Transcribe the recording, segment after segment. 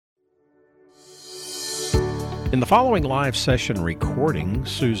In the following live session recording,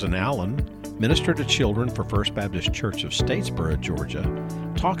 Susan Allen, minister to children for First Baptist Church of Statesboro, Georgia,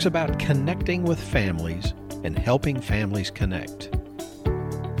 talks about connecting with families and helping families connect.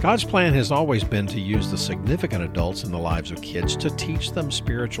 God's plan has always been to use the significant adults in the lives of kids to teach them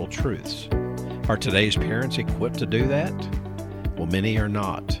spiritual truths. Are today's parents equipped to do that? Well, many are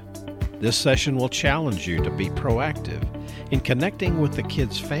not. This session will challenge you to be proactive in connecting with the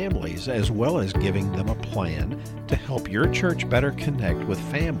kids' families, as well as giving them a plan to help your church better connect with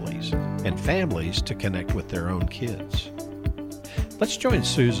families and families to connect with their own kids. Let's join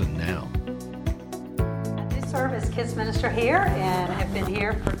Susan now. I do serve as kids minister here and have been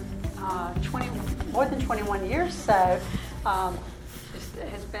here for more than 21 years, so it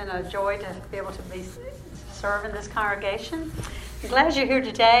has been a joy to be able to serve in this congregation. I'm glad you're here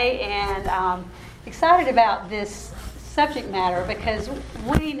today and excited about this subject matter because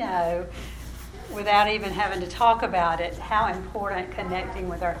we know, without even having to talk about it, how important connecting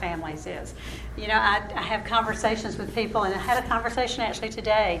with our families is. You know, I have conversations with people, and I had a conversation actually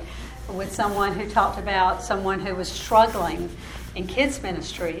today with someone who talked about someone who was struggling in kids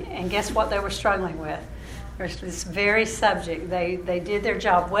ministry, and guess what they were struggling with? There's this very subject. They did their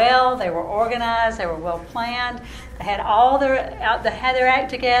job well, they were organized, they were well planned, they had their act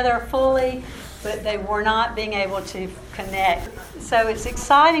together fully, but they were not being able to connect. So it's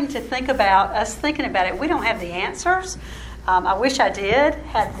exciting to think about us thinking about it. We don't have the answers. I wish I did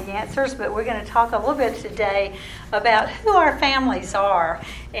have the answers, but we're going to talk a little bit today about who our families are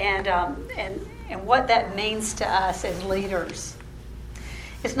and what that means to us as leaders.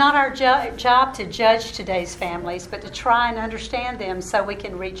 It's not our job to judge today's families, but to try and understand them so we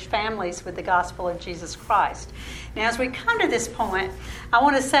can reach families with the gospel of Jesus Christ. Now, as we come to this point, I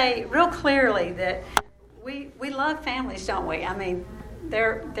want to say real clearly that we love families, don't we? I mean,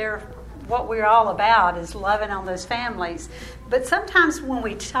 they're what we're all about is loving on those families. But sometimes when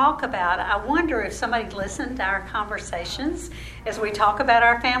we talk about it, I wonder if somebody listened to our conversations as we talk about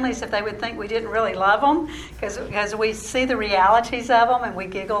our families, if they would think we didn't really love them, because we see the realities of them and we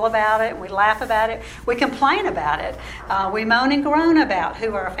giggle about it, and we laugh about it, we complain about it, we moan and groan about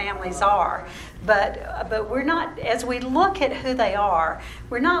who our families are. But we're not, as we look at who they are,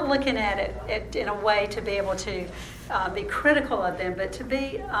 we're not looking at it in a way to be able to be critical of them, but to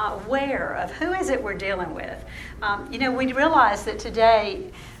be aware of who is it we're dealing with. We realize that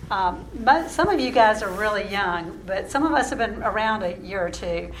today, some of you guys are really young, but some of us have been around a year or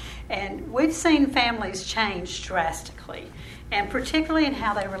two, and we've seen families change drastically, and particularly in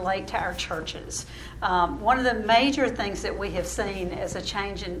how they relate to our churches. One of the major things that we have seen as a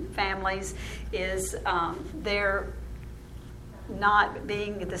change in families is they're not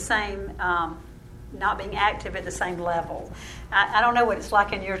being the same, not being active at the same level. I don't know what it's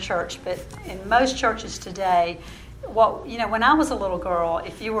like in your church, but in most churches today, when I was a little girl,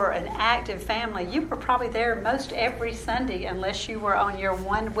 if you were an active family, you were probably there most every Sunday unless you were on your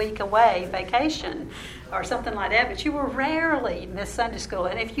 1 week away vacation or something like that, but you were rarely missed Sunday school.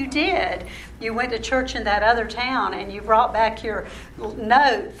 And if you did, you went to church in that other town and you brought back your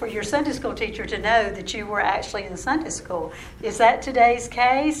note for your Sunday school teacher to know that you were actually in Sunday school. Is that today's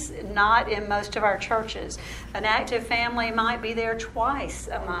case? Not in most of our churches. An active family might be there twice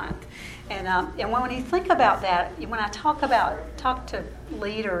a month. And when you think about that, when I talk to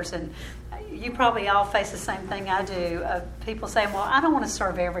leaders, and you probably all face the same thing I do, people saying, well, I don't want to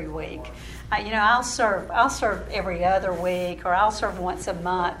serve every week. I'll serve every other week, or I'll serve once a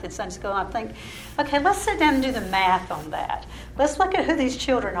month in Sunday school. I think, okay, let's sit down and do the math on that. Let's look at who these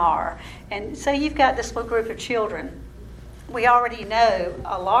children are. And say you've got this little group of children. We already know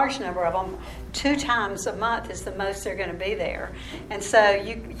a large number of them, 2 times a month is the most they're going to be there. And so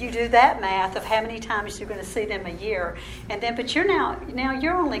you do that math of how many times you're going to see them a year. And then, but you're now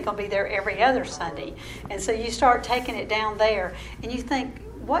you're only going to be there every other Sunday. And so you start taking it down there, and you think,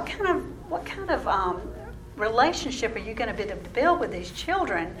 what kind of relationship are you going to be able to build with these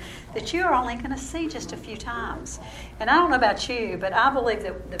children that you're only going to see just a few times? And I don't know about you, but I believe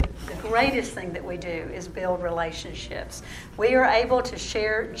that the greatest thing that we do is build relationships. We are able to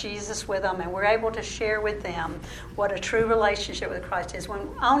share Jesus with them, and we're able to share with them what a true relationship with Christ is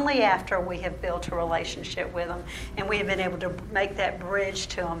only after we have built a relationship with them and we have been able to make that bridge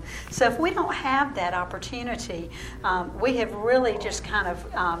to them. So if we don't have that opportunity, we have really just kind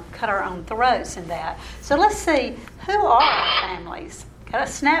of cut our own throats in that. So let's see, who are our families? Got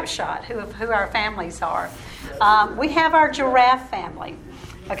a snapshot of who our families are. We have our giraffe family.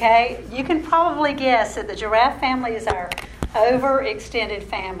 Okay, you can probably guess that the giraffe family is our overextended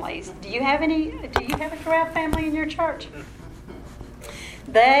families. Do you have a giraffe family in your church?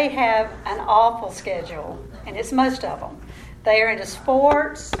 They have an awful schedule. and it's most of them. They are into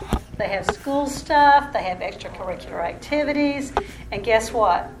sports, they have school stuff, they have extracurricular activities, and guess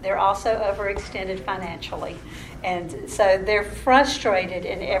what? They're also overextended financially. And so they're frustrated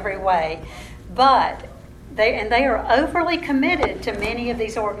in every way. But they are overly committed to many of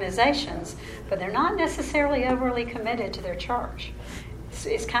these organizations, but they're not necessarily overly committed to their church.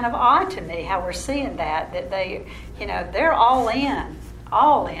 It's kind of odd to me how we're seeing that they're all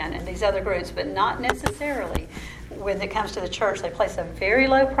in these other groups, but not necessarily when it comes to the church. They place a very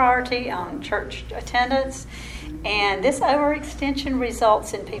low priority on church attendance, and this overextension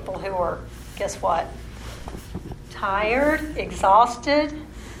results in people who are, guess what? Tired, exhausted,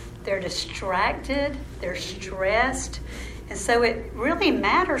 they're distracted, they're stressed, and so it really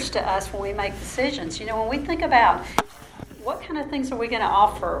matters to us when we make decisions. When we think about what kind of things are we going to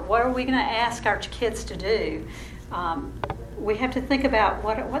offer, what are we going to ask our kids to do, we have to think about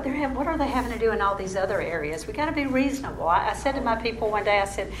what are they having to do in all these other areas. We got to be reasonable. I said to my people one day, I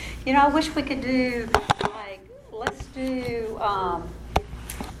said, I wish we could do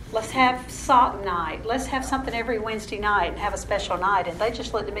let's have sock night. Let's have something every Wednesday night and have a special night. And they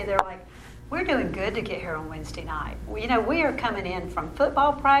just looked at me, they're like, we're doing good to get here on Wednesday night. We are coming in from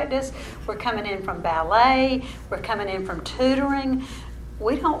football practice. We're coming in from ballet. We're coming in from tutoring.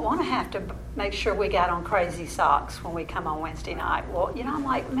 We don't want to have to make sure we got on crazy socks when we come on Wednesday night. Well, I'm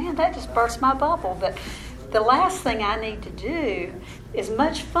like, man, that just burst my bubble. But the last thing I need to do, as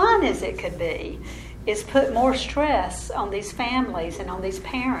much fun as it could be, is put more stress on these families and on these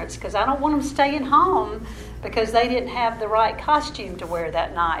parents, because I don't want them staying home because they didn't have the right costume to wear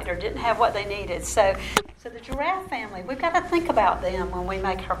that night or didn't have what they needed. So the giraffe family, we've got to think about them when we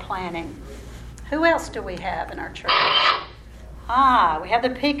make our planning. Who else do we have in our church? We have the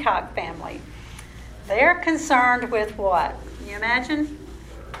peacock family. They're concerned with what? Can you imagine?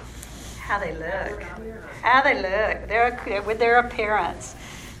 How they look. With their appearance.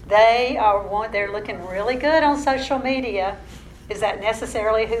 They're looking really good on social media. Is that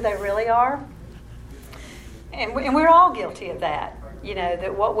necessarily who they really are? And we're all guilty of that.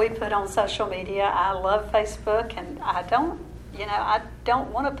 That what we put on social media. I love Facebook, and I don't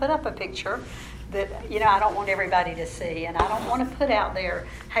want to put up a picture that I don't want everybody to see, and I don't want to put out there,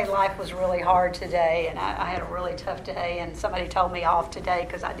 hey, life was really hard today, and I had a really tough day, and somebody told me off today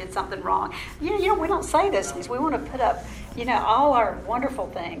because I did something wrong. We don't say those things. We want to put up all our wonderful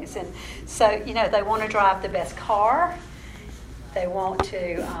things. And so they want to drive the best car. They want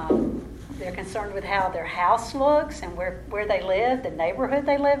to they're concerned with how their house looks and where they live, the neighborhood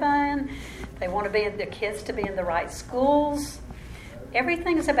they live in. They want their kids to be in the right schools.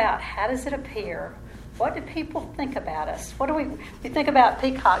 Everything's about how does it appear? What do people think about us? What do we think about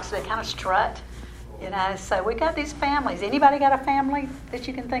peacocks? They kind of strut, So we got these families. Anybody got a family that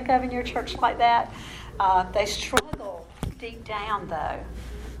you can think of in your church like that? They struggle deep down, though.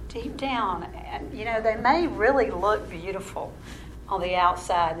 Deep down, and they may really look beautiful on the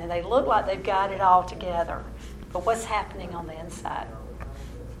outside, and they look like they've got it all together. But what's happening on the inside?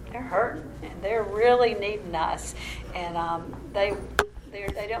 They're hurting, and they're really needing us, and they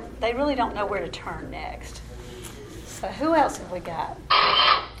really don't know where to turn next. So who else have we got?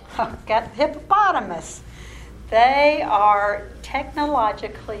 Got the hippopotamus. They are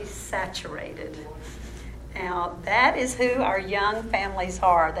technologically saturated. Now, that is who our young families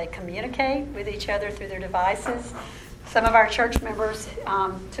are. They communicate with each other through their devices. Some of our church members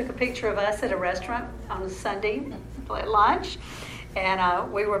took a picture of us at a restaurant on a Sunday at lunch.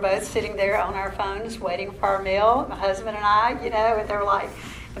 And we were both sitting there on our phones waiting for our meal, my husband and I, and they were like,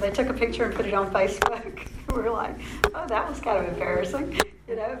 and they took a picture and put it on Facebook. We were like, oh, that was kind of embarrassing,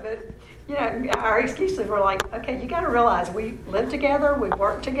 but, our excuses were like, okay, you got to realize we live together, we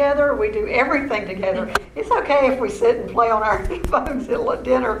work together, we do everything together. It's okay if we sit and play on our phones at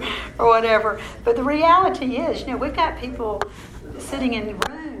dinner or whatever. But the reality is, we've got people sitting in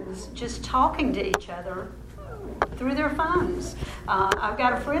rooms just talking to each other through their phones. I've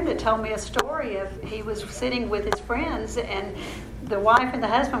got a friend that told me a story of he was sitting with his friends, and the wife and the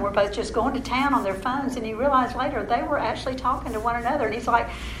husband were both just going to town on their phones, and he realized later they were actually talking to one another. And he's like,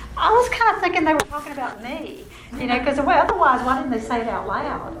 I was kind of thinking they were talking about me, because otherwise why didn't they say it out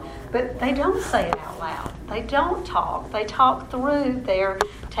loud? But they don't say it out loud. They don't talk. They talk through their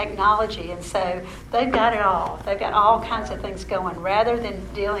technology, and so they've got it all. They've got all kinds of things going rather than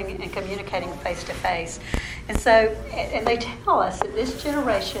dealing and communicating face to face. And so, and they tell us that this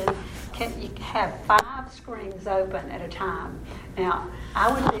generation can have 5 screens open at a time. Now, I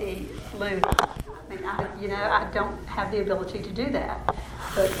would be loony. I don't have the ability to do that.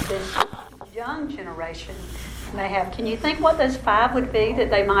 But this young generation may have. Can you think what those 5 would be that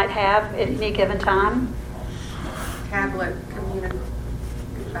they might have at any given time? tablet,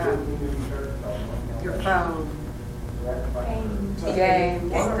 your phone,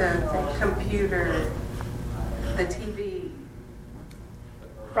 games, the computer, the TV.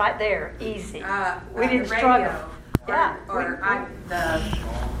 Right there, easy. We didn't the struggle. radio, Yeah. what do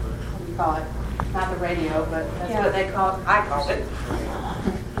you call it? Not the radio, but that's what they call it. I call it.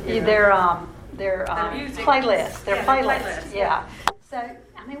 Their music. playlists. Their Yeah, playlists. Yeah. So,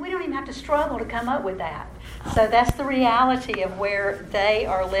 I mean, we don't even have to struggle to come up with that. So that's the reality of where they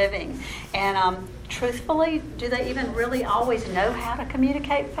are living. And truthfully, do they even really always know how to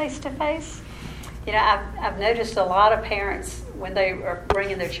communicate face to face? You know, I've noticed a lot of parents, when they are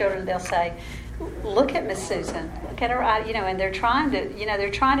bringing their children, they'll say, look at Miss Susan, look at her, and they're trying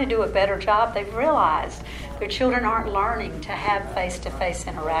to do a better job. They've realized their children aren't learning to have face-to-face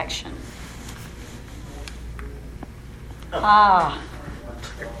interaction.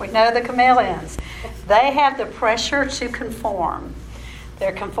 We know the chameleons. They have the pressure to conform.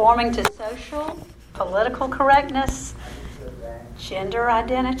 They're conforming to social, political correctness, gender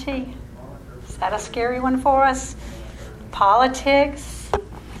identity. Is that a scary one for us? Politics,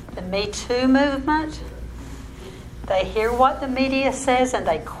 the Me Too movement. They hear what the media says and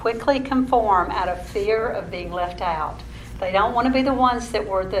they quickly conform out of fear of being left out. They don't want to be the ones that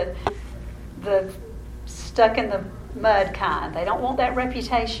were the stuck in the mud kind. They don't want that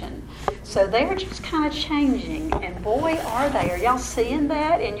reputation. So they're just kind of changing. And boy, are they. Are y'all seeing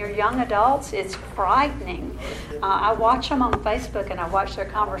that in your young adults? It's frightening. I watch them on Facebook and I watch their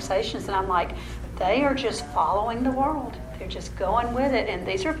conversations and I'm like, they are just following the world. They're just going with it. And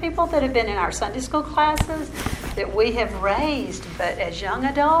these are people that have been in our Sunday school classes that we have raised. But as young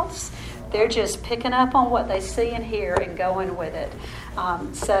adults, they're just picking up on what they see and hear and going with it.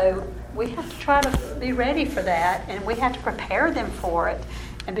 So we have to try to be ready for that, and we have to prepare them for it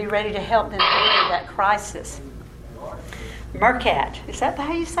and be ready to help them through that crisis. Mercat. Is that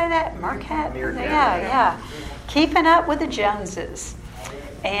how you say that? Mercat? Yeah. Keeping up with the Joneses.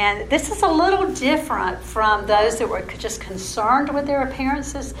 And this is a little different from those that were just concerned with their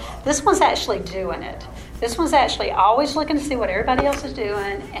appearances. This one's actually doing it. This one's actually always looking to see what everybody else is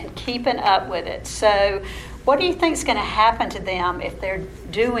doing and keeping up with it. So what do you think is going to happen to them if they're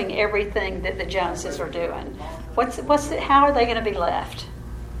doing everything that the Joneses are doing? How are they going to be left?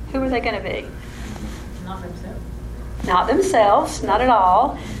 Who are they going to be? Not themselves. Not themselves, not at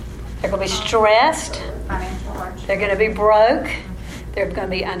all. They're going to be stressed. Financial hardship. They're going to be broke. They're going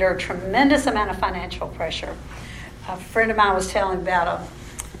to be under a tremendous amount of financial pressure. A friend of mine was telling about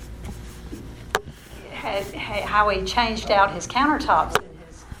how he changed out his countertops in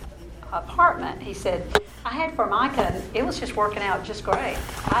his apartment. He said, I had Formica, and it was just working out just great.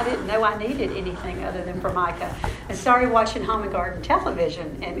 I didn't know I needed anything other than Formica. And started watching Home and Garden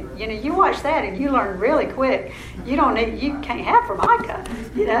television, and you watch that and you learn really quick. You can't have Formica,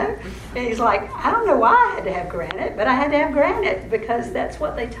 And he's like, I don't know why I had to have granite, but I had to have granite because that's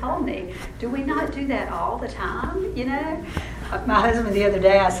what they told me. Do we not do that all the time? My husband the other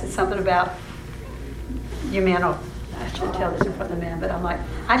day, I said something about you men will. I shouldn't tell this in front of the men, but I'm like,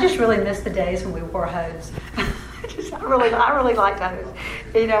 I just really miss the days when we wore hose. I really liked hose.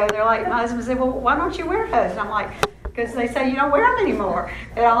 They're like, my husband said, well, why don't you wear hose? And I'm like, because they say you don't wear them anymore.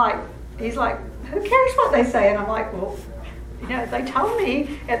 And I'm like, he's like, who cares what they say? And I'm like, well, they told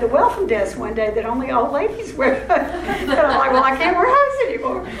me at the welcome desk one day that only old ladies wear hose. And I'm like, well, I can't wear hose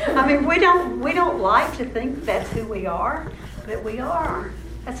anymore. I mean, we don't like to think that's who we are, but we are.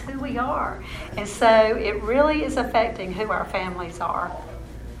 That's who we are. And so it really is affecting who our families are.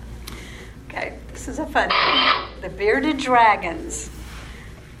 Okay, this is a funny one. The bearded dragons.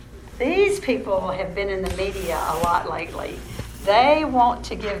 These people have been in the media a lot lately. They want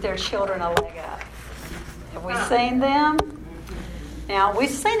to give their children a leg up. Have we seen them? Now, we've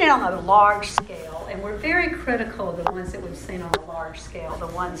seen it on a large scale, and we're very critical of the ones that we've seen on a large scale, the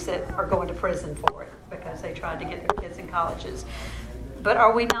ones that are going to prison for it because they tried to get their kids in colleges. But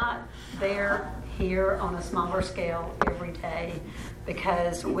are we not there here on a smaller scale every day?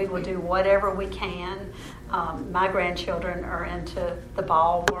 Because we will do whatever we can. My grandchildren are into the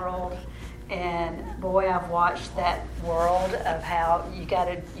ball world, and boy, I've watched that world of how you got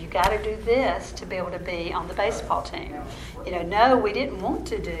to do this to be able to be on the baseball team. No, we didn't want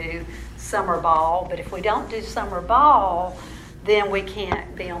to do summer ball, but if we don't do summer ball, then we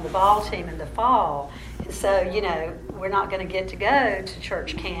can't be on the ball team in the fall. And so, we're not going to get to go to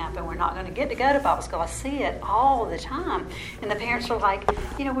church camp, and we're not going to get to go to Bible school. I see it all the time. And the parents are like,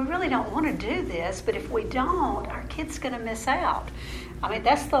 we really don't want to do this, but if we don't, our kid's going to miss out. I mean,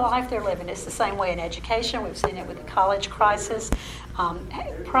 that's the life they're living. It's the same way in education. We've seen it with the college crisis.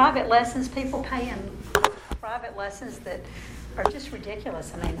 Private lessons, people paying private lessons that are just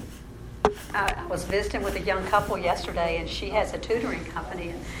ridiculous. I mean, I was visiting with a young couple yesterday, and she has a tutoring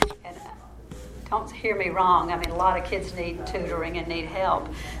company, and don't hear me wrong. I mean, a lot of kids need tutoring and need help,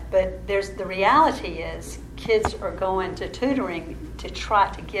 but the reality is kids are going to tutoring to try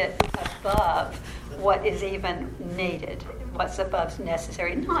to get above what is even needed, what's above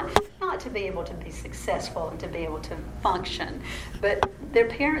necessary, not to be able to be successful and to be able to function, but their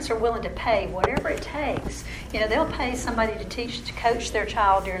parents are willing to pay whatever it takes. They'll pay somebody to coach their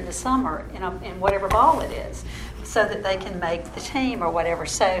child during the summer in whatever ball it is, so that they can make the team or whatever.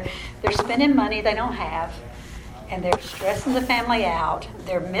 So they're spending money they don't have, and they're stressing the family out.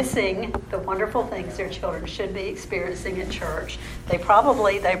 They're missing the wonderful things their children should be experiencing at church. They're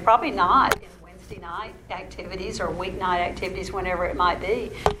probably not in Wednesday night activities or weeknight activities, whenever it might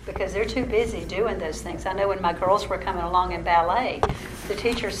be, because they're too busy doing those things. I know when my girls were coming along in ballet, the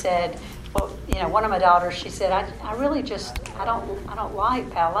teacher said, well, one of my daughters, she said, I really just, I don't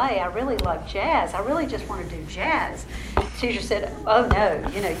like ballet. I really love jazz. I really just want to do jazz. The teacher said, oh no,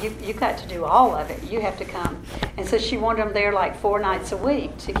 you've got to do all of it. You have to come. And so she wanted them there like 4 nights a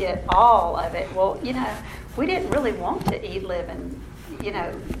week to get all of it. Well, we didn't really want to eat, live, and,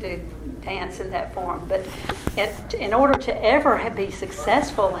 do dance in that form. But in order to ever be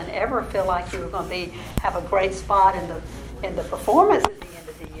successful and ever feel like you were going to have a great spot in the performance at the end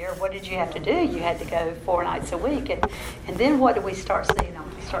of the year, what did you have to do? You had to go 4 nights a week. And then what do we start seeing them?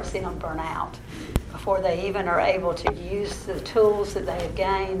 We start seeing them burn out. Before they even are able to use the tools that they have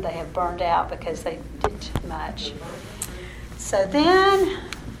gained, they have burned out because they did too much. So then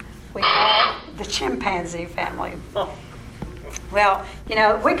we have the chimpanzee family. Well,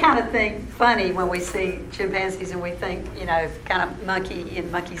 we kind of think funny when we see chimpanzees, and we think, kind of monkey and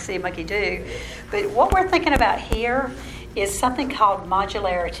monkey see, monkey do. But what we're thinking about here is something called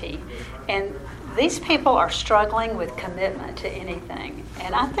modularity. And these people are struggling with commitment to anything.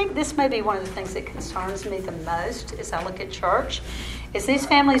 And I think this may be one of the things that concerns me the most as I look at church, is these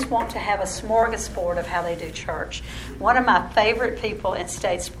families want to have a smorgasbord of how they do church. One of my favorite people in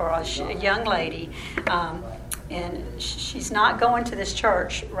Statesboro, a young lady, and she's not going to this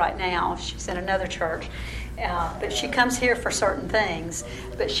church right now. She's in another church. But she comes here for certain things.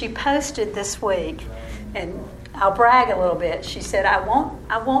 But she posted this week, and I'll brag a little bit. She said, I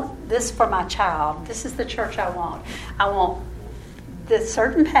want this for my child. This is the church I want. I want this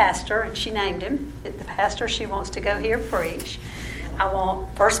certain pastor, and she named him, the pastor she wants to go here preach. I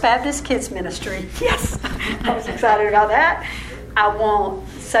want First Baptist Kids Ministry. Yes, I was excited about that. I want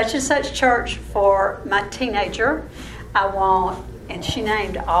such and such church for my teenager. And she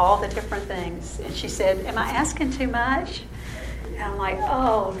named all the different things. And she said, am I asking too much? And I'm like,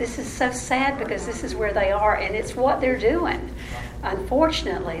 oh, this is so sad, because this is where they are, and it's what they're doing.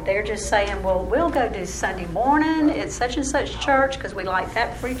 Unfortunately, they're just saying, well, we'll go do Sunday morning at such and such church because we like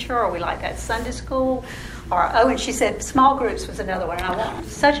that preacher, or we like that Sunday school. And she said small groups was another one. And I want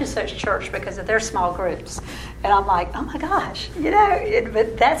such and such church because of their small groups. And I'm like, oh my gosh,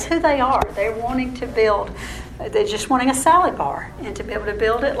 but that's who they are. They're wanting to build, they're just wanting a salad bar and to be able to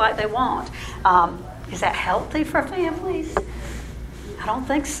build it like they want. Is that healthy for families? I don't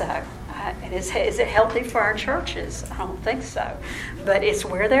think so. And is it healthy for our churches? I don't think so. But it's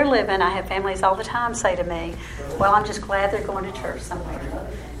where they're living. I have families all the time say to me, well, I'm just glad they're going to church somewhere.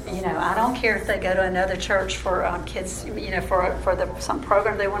 I don't care if they go to another church for kids, for some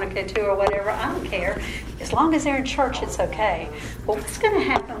program they want to go to or whatever. I don't care. As long as they're in church, it's okay. Well, what's going to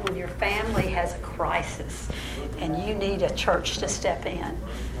happen when your family has a crisis and you need a church to step in?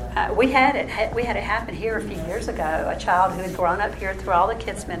 We had it happen here a few years ago. A child who had grown up here through all the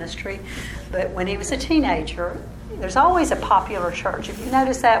kids ministry, but when he was a teenager, there's always a popular church. If you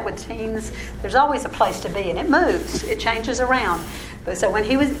notice that with teens, there's always a place to be, and it moves, it changes around. But so when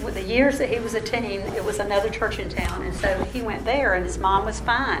the years that he was a teen, it was another church in town, and so he went there, and his mom was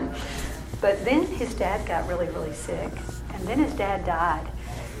fine. But then his dad got really, really sick, and then his dad died.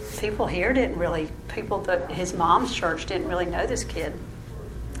 His mom's church didn't really know this kid.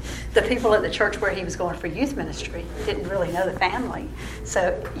 The people at the church where he was going for youth ministry didn't really know the family.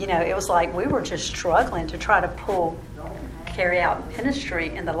 So, it was like we were just struggling to try to carry out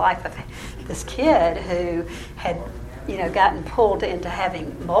ministry in the life of this kid who had, gotten pulled into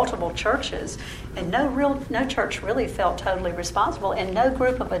having multiple churches, and no church really felt totally responsible, and no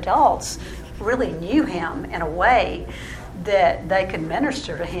group of adults really knew him in a way that they could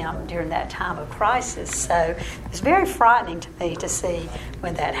minister to him during that time of crisis. So it's very frightening to me to see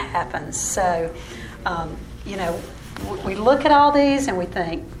when that happens. So, we look at all these and we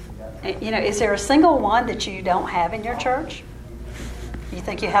think, is there a single one that you don't have in your church? You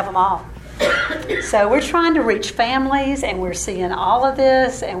think you have them all? So we're trying to reach families, and we're seeing all of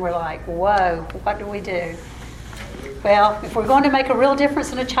this, and we're like, whoa, what do we do? Well, if we're going to make a real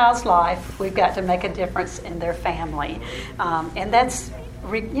difference in a child's life, we've got to make a difference in their family. And that's,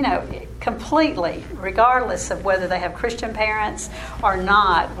 completely, regardless of whether they have Christian parents or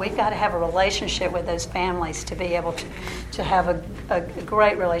not, we've got to have a relationship with those families to be able to have a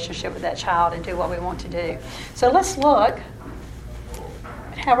great relationship with that child and do what we want to do. So let's look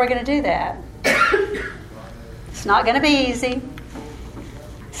at how we're going to do that. It's not going to be easy.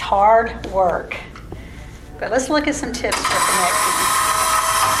 It's hard work. But let's look at some tips for connecting.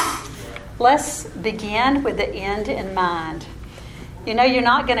 Let's begin with the end in mind. You're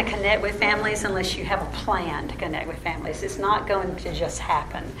not going to connect with families unless you have a plan to connect with families. It's not going to just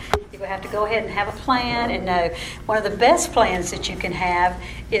happen. You have to go ahead and have a plan and know. One of the best plans that you can have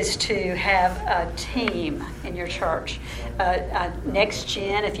is to have a team in your church. A next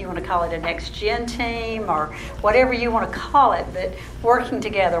gen, if you want to call it a next gen team or whatever you want to call it, but working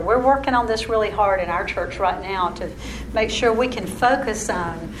together. We're working on this really hard in our church right now to make sure we can focus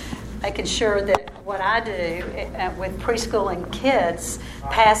on making sure that what I do with preschool and kids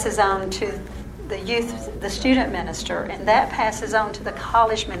passes on to the youth, the student minister, and that passes on to the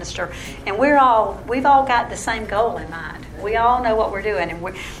college minister. And we've all got the same goal in mind. We all know what we're doing, and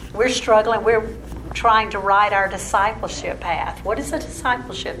we're struggling. We're trying to write our discipleship path. What is a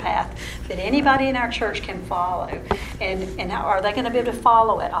discipleship path that anybody in our church can follow? And are they going to be able to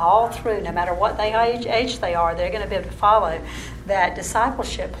follow it all through, no matter what age they are? They're going to be able to follow that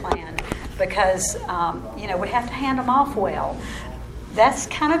discipleship plan because, we have to hand them off well. That's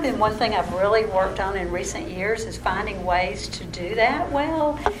kind of been one thing I've really worked on in recent years is finding ways to do that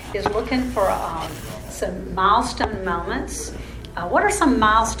well, is looking for some milestone moments. What are some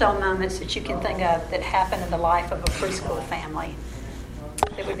milestone moments that you can think of that happen in the life of a preschool family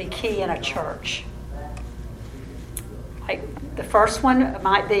that would be key in a church? Like the first one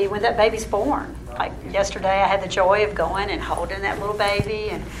might be when that baby's born. Like yesterday I had the joy of going and holding that little baby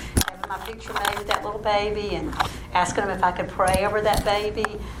and having my picture made with that little baby and asking them if I could pray over that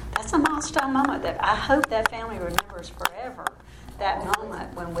baby. That's a milestone moment that I hope that family remembers forever. That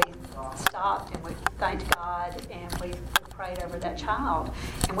moment when we stopped and we thanked God and we prayed over that child.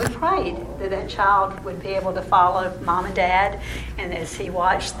 And we prayed that that child would be able to follow mom and dad, and as he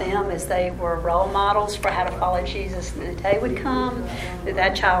watched them as they were role models for how to follow Jesus, the day would come that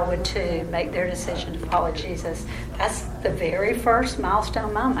that child would too make their decision to follow Jesus. That's the very first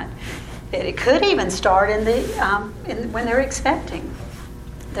milestone moment. It could even start in when they're expecting.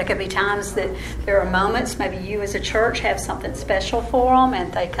 There could be times that there are moments, maybe you as a church have something special for them,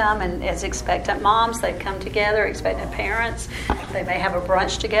 and they come, and as expectant moms, they come together, expectant parents, they may have a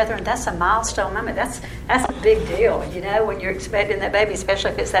brunch together, and that's a milestone moment. That's a big deal, when you're expecting that baby,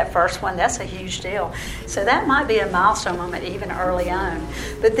 especially if it's that first one, that's a huge deal. So that might be a milestone moment even early on.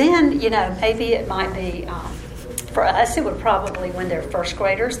 But then, maybe it might be... For us, it would probably when they're first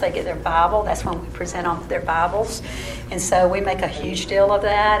graders, they get their Bible. That's when we present on their Bibles. And so we make a huge deal of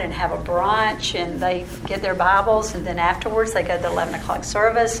that and have a brunch, and they get their Bibles, and then afterwards they go to the 11 o'clock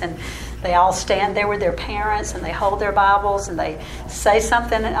service, and they all stand there with their parents, and they hold their Bibles, and they say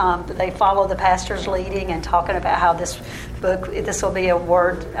something. They follow the pastor's leading and talking about how this will be a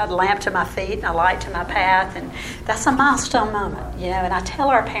lamp to my feet and a light to my path. And that's a milestone moment, And I tell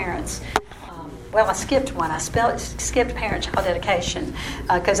our parents, I skipped one. I skipped parent-child dedication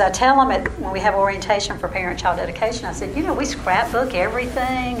because I tell them when we have orientation for parent-child dedication, I said, we scrapbook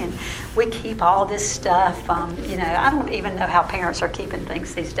everything and we keep all this stuff. I don't even know how parents are keeping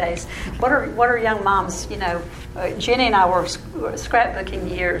things these days. What are young moms? Jenny and I were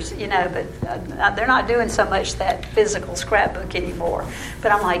scrapbooking years, but they're not doing so much that physical scrapbook anymore.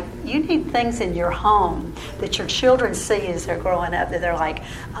 But I'm like, you need things in your home that your children see as they're growing up that they're like,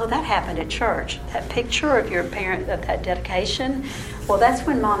 oh, that happened at church. That picture of your parent, of that dedication, well, that's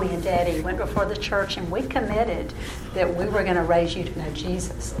when Mommy and Daddy went before the church and we committed that we were going to raise you to know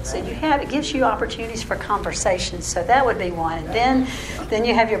Jesus. So it gives you opportunities for conversations. So that would be one. And then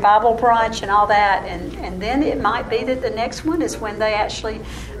you have your Bible brunch and all that. And then it might be that the next one is when they actually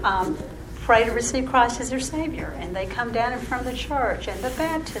pray to receive Christ as their Savior. And they come down in front of the church and the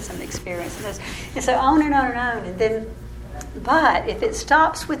baptism experience. And so on and on and on. And then but if it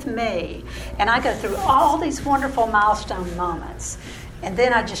stops with me and I go through all these wonderful milestone moments and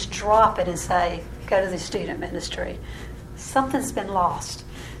then I just drop it and say, go to the student ministry, something's been lost.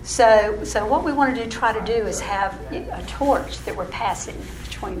 So what we want to try to do is have a torch that we're passing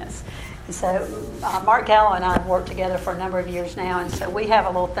between us. And so Mark Gallo and I have worked together for a number of years now, and so we have a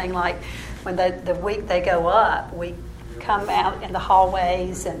little thing like when the week they go up, we come out in the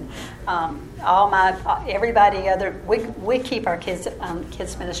hallways, and we keep our kids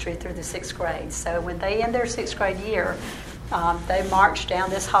ministry through the 6th grade. So when they end their 6th grade year, they march down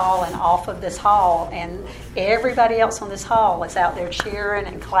this hall and off of this hall, and everybody else on this hall is out there cheering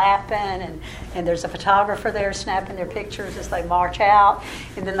and clapping, and there's a photographer there snapping their pictures as they march out,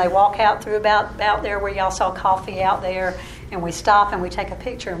 and then they walk out through about there where y'all saw coffee out there, and we stop and we take a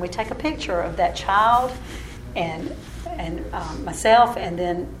picture, of that child and myself, and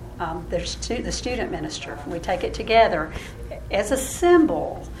then the student minister. We take it together as a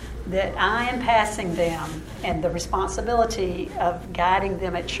symbol that I am passing them and the responsibility of guiding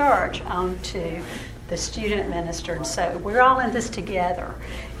them at church onto the student minister. And so we're all in this together.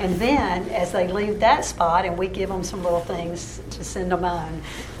 And then as they leave that spot, and we give them some little things to send them on,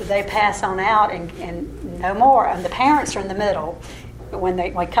 they pass on out and no more. And the parents are in the middle. When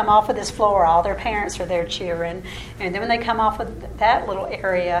they come off of this floor, all their parents are there cheering. And then when they come off of that little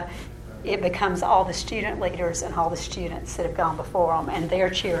area, it becomes all the student leaders and all the students that have gone before them, and they're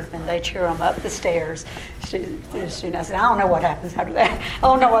cheering, and they cheer them up the stairs. I said, I don't know what happens after that. I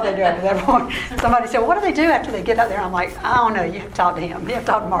don't know what they do after that. Somebody said, well, what do they do after they get up there? I'm like, I don't know. You have to talk to him. You have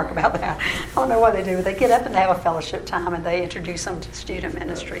to talk to Mark about that. I don't know what they do. But they get up and they have a fellowship time, and they introduce them to student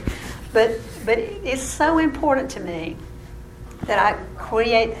ministry. But it's so important to me that I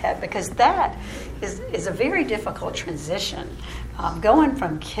create that, because that is a very difficult transition. Going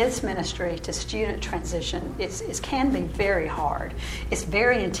from kids ministry to student transition can be very hard. It's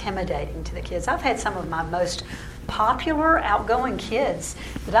very intimidating to the kids. I've had some of my most popular, outgoing kids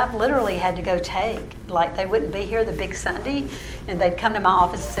that I've literally had to go take. Like, they wouldn't be here the big Sunday, and they'd come to my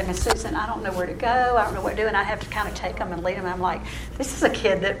office and say, Miss Susan, I don't know where to go, I don't know what to do, and I have to kind of take them and lead them. And I'm like, this is a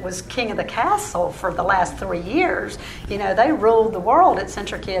kid that was king of the castle for the last 3 years. You know, they ruled the world at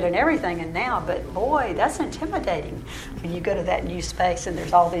Central Kid and everything, and now, but boy, that's intimidating when you go to that new space and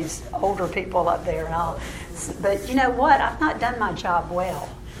there's all these older people up there and all. But you know what? I've not done my job well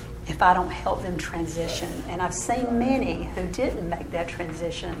if I don't help them transition. And I've seen many who didn't make that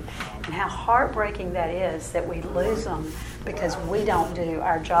transition, and how heartbreaking that is that we lose them because we don't do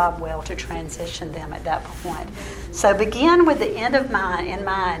our job well to transition them at that point. So begin with the end in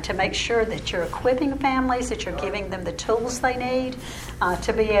mind to make sure that you're equipping families, that you're giving them the tools they need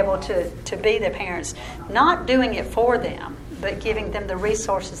to be able to be the parents, not doing it for them, but giving them the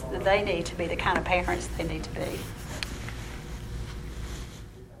resources that they need to be the kind of parents they need to be.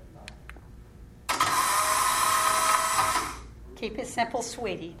 Keep it simple,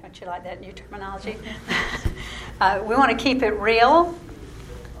 sweetie. Don't you like that new terminology? We want to keep it real.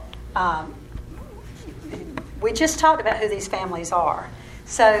 We just talked about who these families are.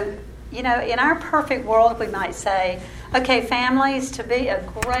 So, you know, in our perfect world, we might say, okay, families, to be a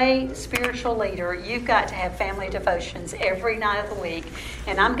great spiritual leader, you've got to have family devotions every night of the week.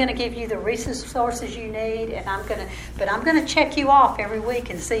 And I'm going to give you the resources you need, and I'm going to check you off every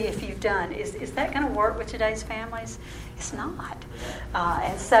week and see if you've done. Is that going to work with today's families? It's not.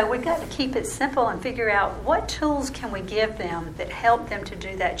 And so we've got to keep it simple and figure out what tools can we give them that help them to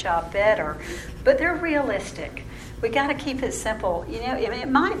do that job better, but they're realistic. We got to keep it simple. You know, I mean, it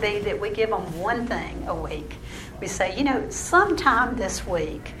might be that we give them one thing a week. We say, you know, sometime this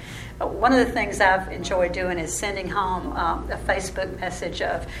week. One of the things I've enjoyed doing is sending home a Facebook message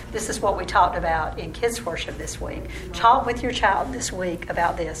of, this is what we talked about in kids worship this week. Talk with your child this week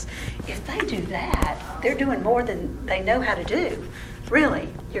about this. If they do that, they're doing more than they know how to do. Really,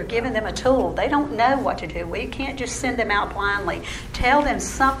 you're giving them a tool. They don't know what to do. We can't just send them out blindly. Tell them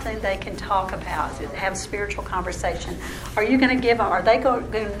something they can talk about, have spiritual conversation. Are you going to give them, are they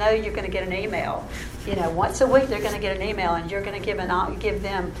going to know you're going to get an email? You know, once a week they're going to get an email, and you're going to give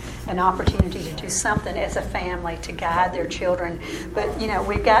them an opportunity to do something as a family to guide their children. But you know,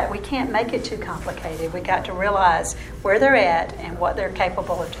 we can't make it too complicated. We got to realize where they're at and what they're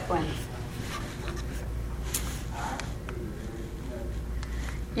capable of doing.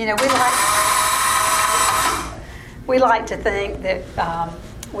 You know, we like to think that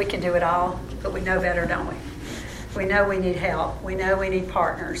we can do it all, but we know better, don't we? We know we need help. We know we need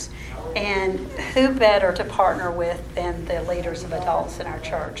partners. And who better to partner with than the leaders of adults in our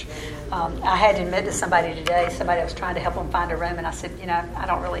church? I had to admit to somebody today, somebody was trying to help them find a room, and I said, you know, I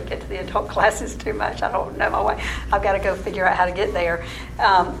don't really get to the adult classes too much. I don't know my way. I've got to go figure out how to get there.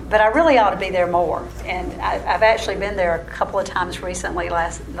 But I really ought to be there more. And I've actually been there a couple of times recently,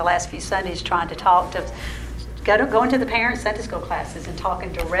 the last few Sundays, trying to talk to going to the parent Sunday school classes and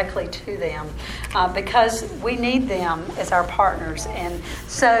talking directly to them because we need them as our partners. And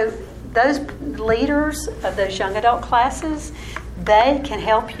so those leaders of those young adult classes, they can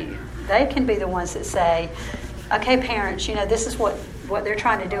help you. They can be the ones that say, okay, parents, this is what they're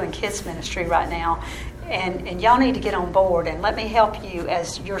trying to do in kids ministry right now. And y'all need to get on board and let me help you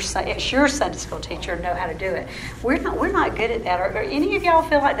as your Sunday school teacher know how to do it. We're not good at that. Or any of y'all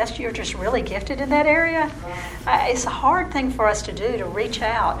feel like you're just really gifted in that area? It's a hard thing for us to do, to reach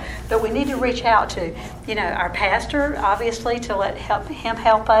out, but we need to reach out to our pastor, obviously, to let him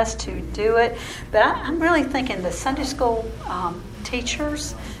help us to do it. But I'm really thinking the Sunday school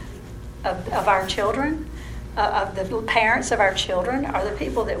teachers of our children. Of the parents of our children are the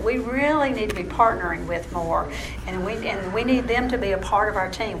people that we really need to be partnering with more, and we need them to be a part of our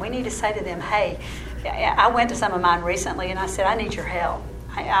team. We need to say to them, hey, I went to some of mine recently and I said, I need your help.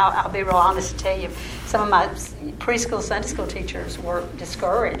 I'll be real honest and tell you, some of my preschool Sunday school teachers were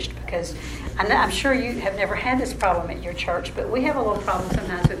discouraged because I'm sure you have never had this problem at your church, but we have a little problem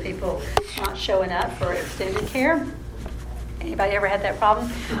sometimes with people not showing up for extended care. Anybody ever had that problem?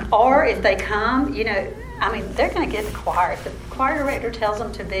 Or if they come, they're going to get the choir. If the choir director tells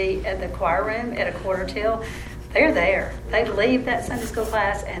them to be at the choir room at a quarter till, they're there. They leave that Sunday school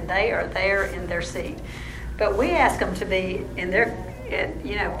class and they are there in their seat. But we ask them to be in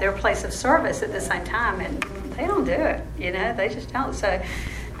their place of service at the same time, and they don't do it. They just don't. So,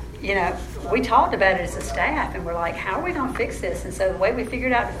 we talked about it as a staff, and we're like, how are we going to fix this? And so the way we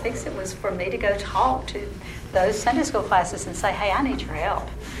figured out to fix it was for me to go talk to those Sunday school classes and say, hey, I need your help.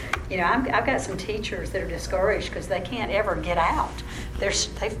 I've got some teachers that are discouraged because they can't ever get out.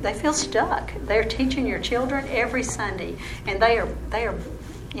 They feel stuck. They're teaching your children every Sunday, and they are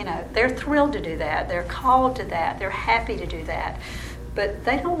they're thrilled to do that. They're called to that. They're happy to do that. But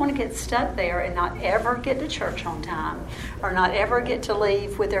they don't want to get stuck there and not ever get to church on time, or not ever get to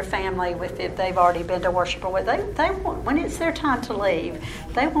leave with their family if they've already been to worship or what. They want, when it's their time to leave,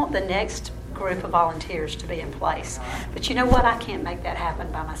 they want the next group of volunteers to be in place. But you know what? I can't make that happen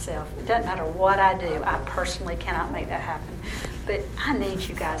by myself. It doesn't matter what I do. I personally cannot make that happen. But I need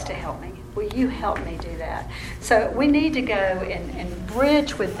you guys to help me. Will you help me do that? So we need to go and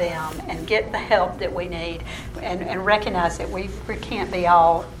bridge with them and get the help that we need and recognize that we can't be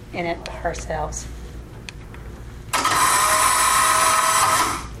all in it ourselves.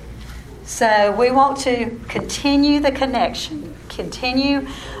 So we want to continue the connection, continue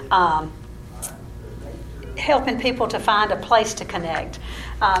helping people to find a place to connect.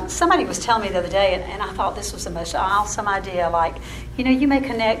 Somebody was telling me the other day, and I thought this was the most awesome idea, you may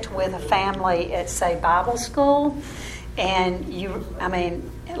connect with a family at, say, Bible school, and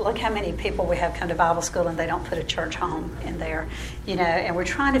look how many people we have come to Bible school and they don't put a church home in there, and we're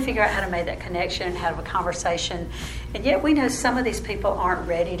trying to figure out how to make that connection and have a conversation, and yet we know some of these people aren't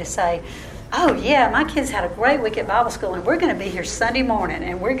ready to say, oh yeah, my kids had a great week at Bible school and we're going to be here Sunday morning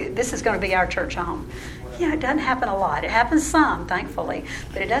and this is going to be our church home. It doesn't happen a lot. It happens some, thankfully,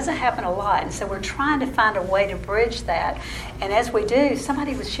 but it doesn't happen a lot. And so we're trying to find a way to bridge that. And as we do,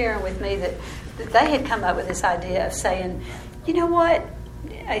 somebody was sharing with me that they had come up with this idea of saying, you know what,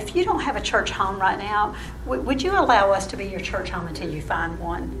 if you don't have a church home right now, would you allow us to be your church home until you find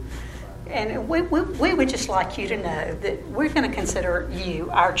one? And we would just like you to know that we're going to consider you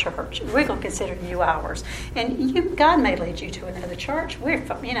our church. We're going to consider you ours. And God may lead you to another church. We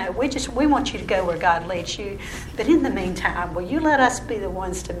want you to go where God leads you. But in the meantime, will you let us be the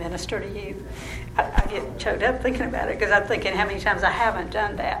ones to minister to you? I get choked up thinking about it because I'm thinking how many times I haven't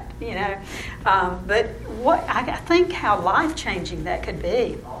done that. But I think how life-changing that could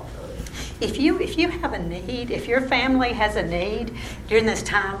be. If you have a need, if your family has a need during this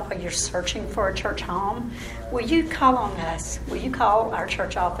time while you're searching for a church home, will you call on us? Will you call our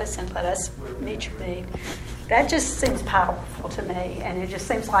church office and let us meet your need? That just seems powerful to me, and it just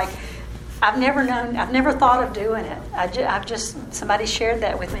seems like I've never thought of doing it. Somebody shared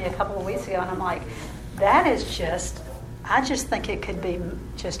that with me a couple of weeks ago, and I'm like, I just think it could be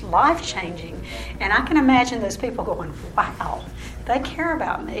just life-changing. And I can imagine those people going, wow, they care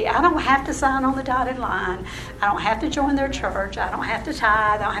about me. I don't have to sign on the dotted line. I don't have to join their church. I don't have to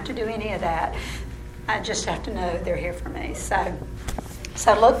tithe. I don't have to do any of that. I just have to know they're here for me. So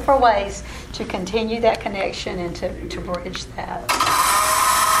look for ways to continue that connection and to bridge that.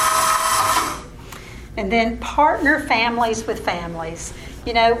 And then partner families with families.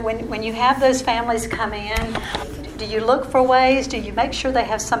 When you have those families come in, do you look for ways? Do you make sure they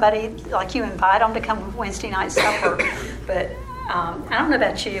have somebody, like you invite them to come Wednesday night supper? But I don't know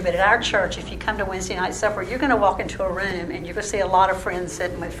about you, but at our church, if you come to Wednesday night supper, you're going to walk into a room and you're going to see a lot of friends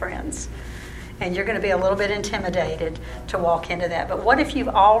sitting with friends. And you're going to be a little bit intimidated to walk into that. But what if you've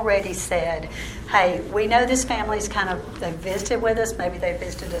already said, hey, we know this family's they've visited with us. Maybe they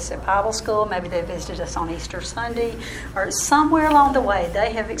visited us at Bible school. Maybe they visited us on Easter Sunday. Or somewhere along the way,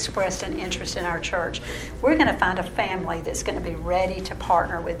 they have expressed an interest in our church. We're going to find a family that's going to be ready to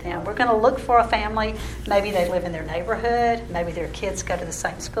partner with them. We're going to look for a family. Maybe they live in their neighborhood. Maybe their kids go to the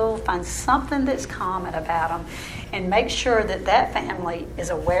same school. Find something that's common about them. And make sure that that family is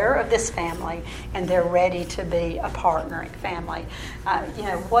aware of this family and they're ready to be a partnering family.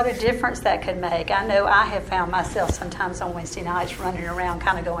 What a difference that could make. I know I have found myself sometimes on Wednesday nights running around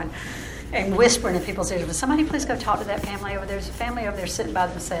kind of going and whispering in people's ears, "Will somebody please go talk to that family over there? There's a family over there sitting by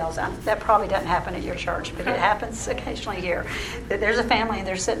themselves." That probably doesn't happen at your church, but it happens occasionally here. That there's a family and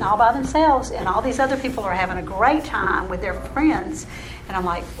they're sitting all by themselves and all these other people are having a great time with their friends. And I'm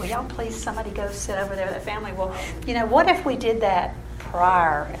like, will y'all please somebody go sit over there with that family? Well, what if we did that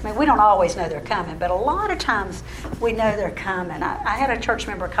prior? I mean, we don't always know they're coming, but a lot of times we know they're coming. I had a church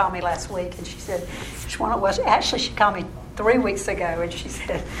member call me last week, and she said, she called me 3 weeks ago, and she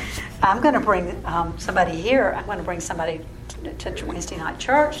said, I'm going to bring somebody here. I'm going to bring somebody to Wednesday night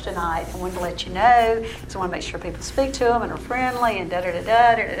church tonight. I wanted to let you know, because I want to make sure people speak to them and are friendly and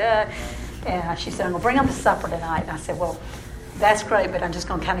da-da-da-da. And she said, I'm going to bring them to supper tonight. And I said, well, that's great, but I'm just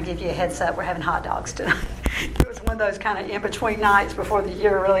going to kind of give you a heads up. We're having hot dogs tonight. It was one of those kind of in-between nights before the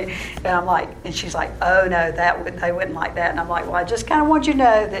year, really. And I'm like, and she's like, oh, no, they wouldn't like that. And I'm like, well, I just kind of want you to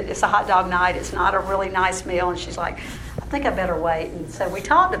know that it's a hot dog night. It's not a really nice meal. And she's like, I think I better wait. And so we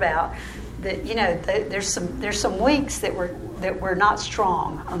talked about that, there's some weeks that we're not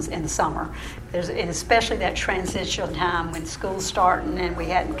strong in the summer. And especially that transition time when school's starting and we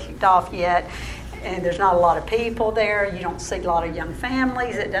hadn't kicked off yet. And there's not a lot of people there. You don't see a lot of young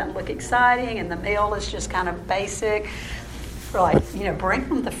families. It doesn't look exciting. And the meal is just kind of basic. We're like, bring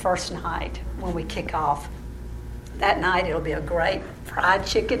them the first night when we kick off. That night it'll be a great fried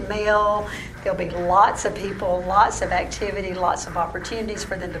chicken meal. There'll be lots of people, lots of activity, lots of opportunities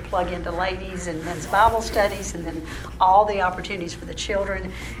for them to plug into ladies and men's Bible studies, and then all the opportunities for the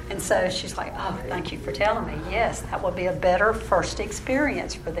children. And so she's like, oh, thank you for telling me. Yes, that will be a better first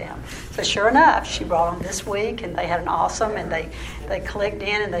experience for them. So sure enough, she brought them this week, and they had an awesome, and they clicked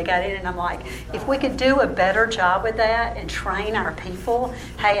in and they got in. And I'm like, if we could do a better job with that and train our people,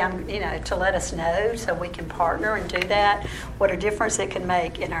 hey, to let us know so we can partner and do that, what a difference it can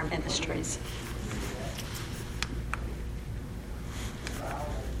make in our ministries.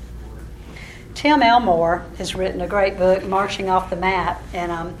 Tim Elmore has written a great book, Marching Off the Map,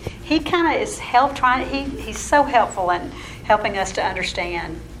 and he kind of is he's so helpful in helping us to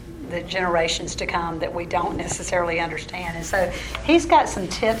understand the generations to come that we don't necessarily understand. And so he's got some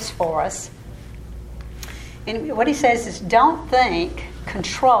tips for us. And what he says is, don't think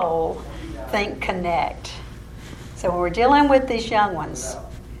control, think connect. So when we're dealing with these young ones,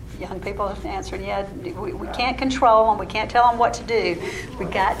 young people have answered, yeah, we can't control them, we can't tell them what to do. We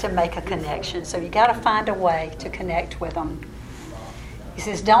got to make a connection. So you got to find a way to connect with them. He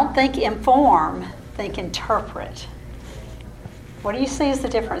says, don't think inform, think interpret. What do you see as the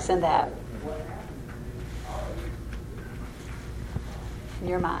difference in that? In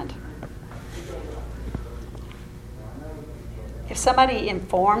your mind. If somebody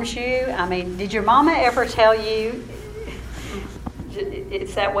informs you, did your mama ever tell you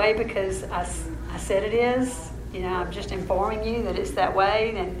it's that way because I said it is? I'm just informing you that it's that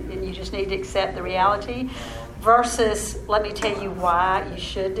way, and you just need to accept the reality. Versus, let me tell you why you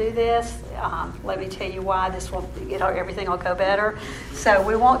should do this. Let me tell you why everything will go better. So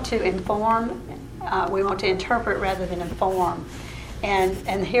we want to inform. We want to interpret rather than inform.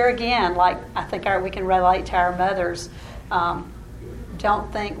 And here again, like I think we can relate to our mothers.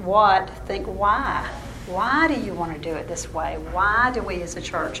 Don't think what, think why. Why do you want to do it this way? Why do we as a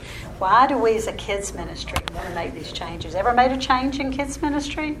church, why do we as a kids ministry want to make these changes? Ever made a change in kids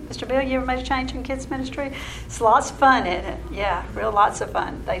ministry? Mr. Bill, you ever made a change in kids ministry? It's lots of fun, isn't it? Yeah, real lots of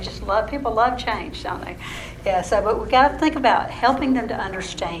fun. People love change, don't they? Yeah, but we've got to think about helping them to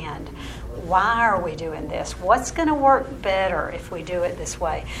understand, why are we doing this? What's going to work better if we do it this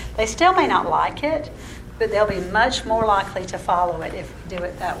way? They still may not like it, but they'll be much more likely to follow it if we do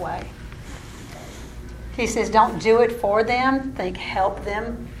it that way. He says, don't do it for them. Think help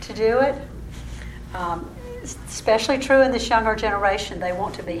them to do it. Especially true in this younger generation. They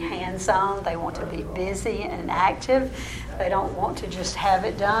want to be hands-on. They want to be busy and active. They don't want to just have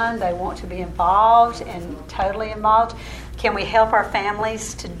it done. They want to be involved and totally involved. Can we help our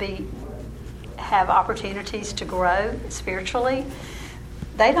families to have opportunities to grow spiritually?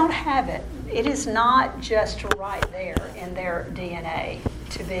 They don't have it. It is not just right there in their DNA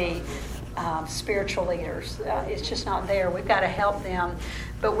to be spiritual leaders. It's just not there. We've got to help them,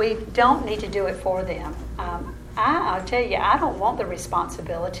 but we don't need to do it for them. I'll tell you, I don't want the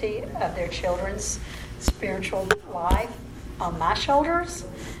responsibility of their children's spiritual life on my shoulders.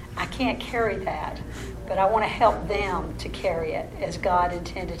 I can't carry that, but I want to help them to carry it as God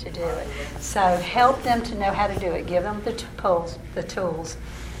intended to do it. So help them to know how to do it. Give them the tools.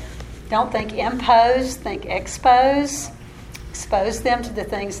 Don't think impose, think expose. Expose them to the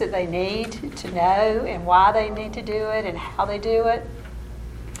things that they need to know and why they need to do it and how they do it.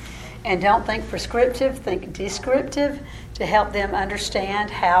 And don't think prescriptive, think descriptive to help them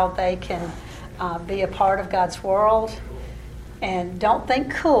understand how they can be a part of God's world. And don't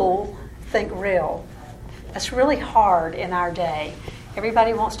think cool, think real. That's really hard in our day.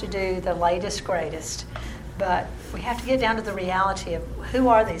 Everybody wants to do the latest, greatest. But we have to get down to the reality of who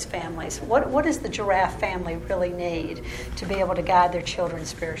are these families? What does the giraffe family really need to be able to guide their children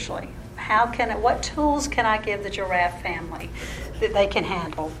spiritually? What tools can I give the giraffe family that they can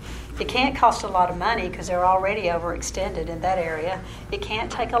handle? It can't cost a lot of money because they're already overextended in that area. It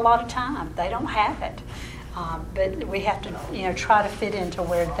can't take a lot of time. They don't have it. But we have to, try to fit into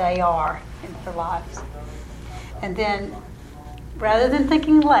where they are in their lives. And then, rather than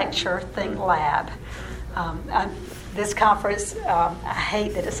thinking lecture, think lab. This conference, I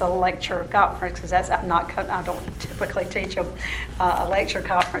hate that it's a lecture conference because I don't typically teach a lecture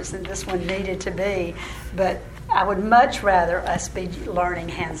conference, and this one needed to be. But I would much rather us be learning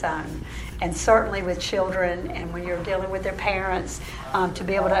hands-on, and certainly with children, and when you're dealing with their parents, to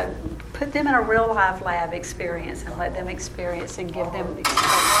be able to put them in a real life lab experience and let them experience and give them experience.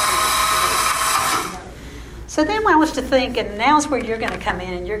 So then I want us to think, and now's where you're going to come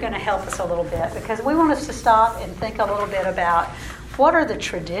in and you're going to help us a little bit, because we want us to stop and think a little bit about what are the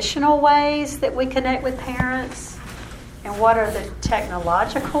traditional ways that we connect with parents, and what are the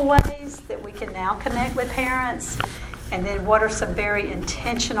technological ways that we can now connect with parents, and then what are some very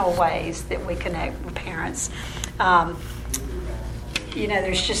intentional ways that we connect with parents.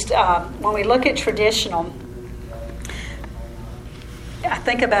 There's just, when we look at traditional, I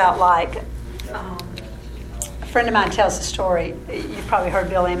think about a friend of mine tells a story. You've probably heard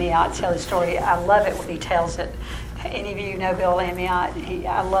Bill Amiott tell the story. I love it when he tells it. Any of you know Bill Amiott?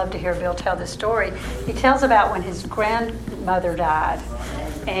 I love to hear Bill tell this story. He tells about when his grandmother died,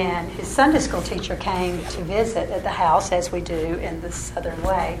 and his Sunday school teacher came to visit at the house, as we do in the Southern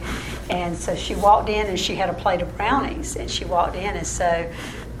way. And so she walked in, and she had a plate of brownies, and she walked in, and so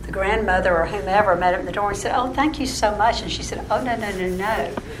the grandmother or whomever met her at the door and said, "Oh, thank you so much." And she said, "Oh,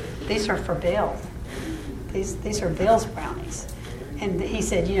 no. These are for Bill. These are Bill's brownies." And he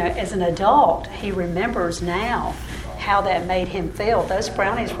said, as an adult, he remembers now how that made him feel. Those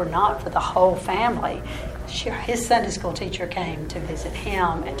brownies were not for the whole family. His Sunday school teacher came to visit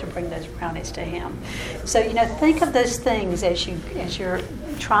him and to bring those brownies to him. So, think of those things as you're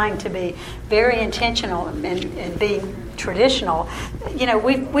trying to be very intentional and being traditional.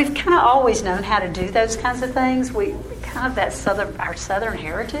 We've kind of always known how to do those kinds of things. We kind of our Southern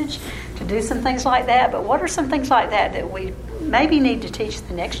heritage to do some things like that. But what are some things like that we maybe need to teach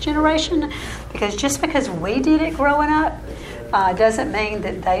the next generation? Because just because we did it growing up doesn't mean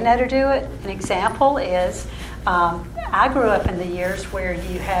that they know to do it. An example is I grew up in the years where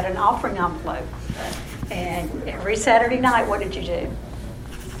you had an offering envelope, and every Saturday night, what did you do?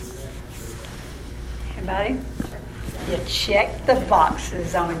 Anybody? You checked the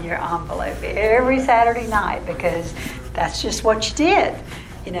boxes on your envelope every Saturday night, because that's just what you did.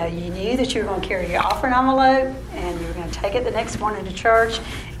 You knew that you were going to carry your offering envelope, and you were going to take it the next morning to church,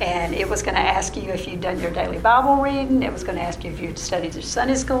 and it was going to ask you if you'd done your daily Bible reading. It was going to ask you if you'd studied your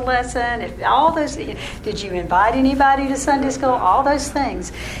Sunday school lesson. If all those, did you invite anybody to Sunday school? All those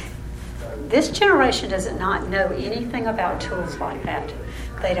things. This generation does not know anything about tools like that.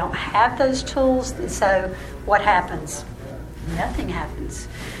 They don't have those tools, and so what happens? Nothing happens.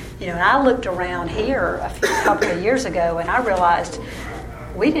 And I looked around here a couple of years ago, and I realized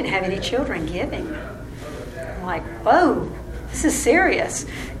we didn't have any children giving. I'm like, whoa, this is serious.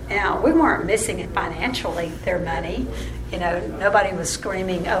 Now, we weren't missing it financially, their money. Nobody was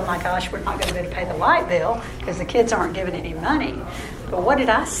screaming, oh my gosh, we're not going to be able to pay the light bill because the kids aren't giving any money. But what did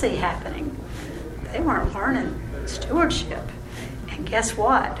I see happening? They weren't learning stewardship. And guess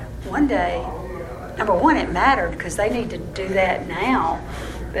what? One day, number one, it mattered because they need to do that now.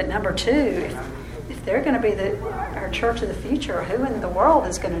 But number two, if they're going to be our church of the future, who in the world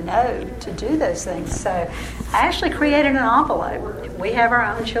is going to know to do those things? So I actually created an envelope. We have our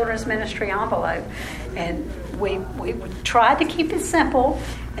own children's ministry envelope. And we tried to keep it simple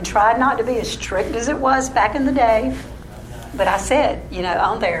and tried not to be as strict as it was back in the day. But I said,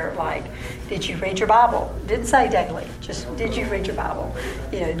 on there, like, did you read your Bible? Didn't say daily, just did you read your Bible?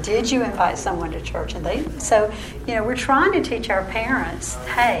 Did you invite someone to church? And we're trying to teach our parents,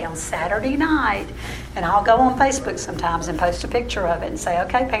 hey, on Saturday night, and I'll go on Facebook sometimes and post a picture of it and say,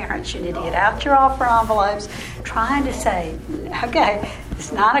 okay, parents, you need to get out your offering envelopes, trying to say, okay,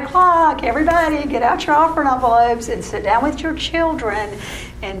 it's 9 o'clock, everybody get out your offering envelopes and sit down with your children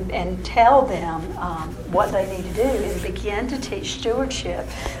and tell them what they need to do and begin to teach stewardship.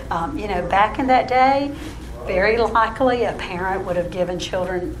 Back in that day, very likely a parent would have given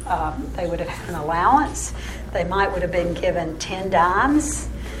children, they would have had an allowance. They would have been given 10 dimes.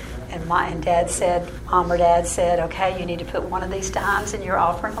 And mom or dad said, okay, you need to put one of these dimes in your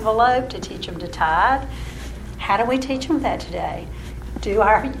offering envelope to teach them to tithe. How do we teach them that today? Do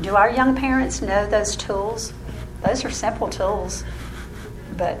our young parents know those tools? Those are simple tools,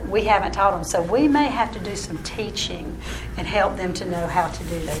 but we haven't taught them. So we may have to do some teaching and help them to know how to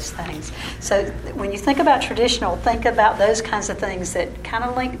do those things. So when you think about traditional, think about those kinds of things that kind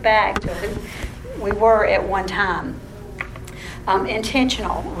of link back to who we were at one time.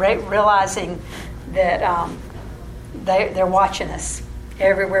 Intentional, realizing that they're watching us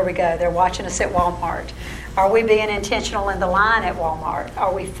everywhere we go. They're watching us at Walmart. Are we being intentional in the line at Walmart?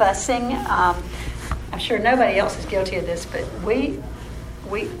 Are we fussing? I'm sure nobody else is guilty of this, but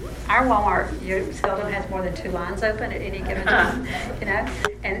our Walmart seldom has more than 2 lines open at any given time,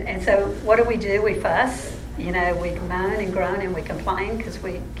 And so what do? We fuss, we moan and groan and we complain because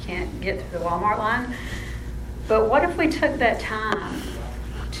we can't get through the Walmart line. But what if we took that time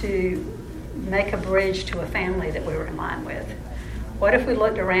to make a bridge to a family that we were in line with? What if we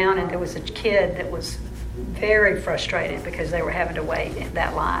looked around and there was a kid that was very frustrated because they were having to wait in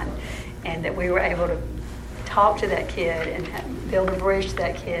that line, and that we were able to talk to that kid and build a bridge to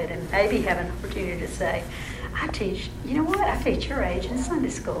that kid and maybe have an opportunity to say, I teach your age in Sunday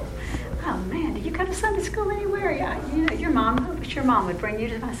school. Oh man, do you go to Sunday school anywhere? Yeah, I wish your mom would bring you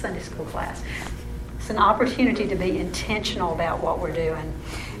to my Sunday school class. It's an opportunity to be intentional about what we're doing.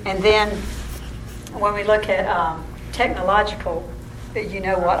 And then when we look at technological,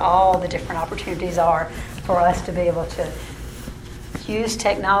 what all the different opportunities are for us to be able to use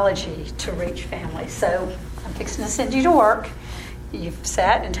technology to reach families. So I'm fixing to send you to work. You've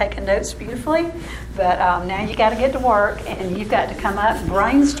sat and taken notes beautifully, but now you got to get to work, and you've got to come up and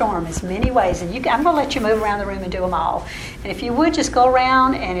brainstorm as many ways. And I'm going to let you move around the room and do them all. And if you would just go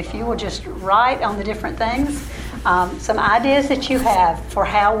around, and if you will just write on the different things, some ideas that you have for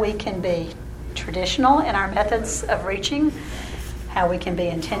how we can be traditional in our methods of reaching, how we can be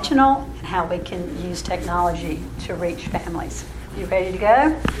intentional, and how we can use technology to reach families. You ready to go?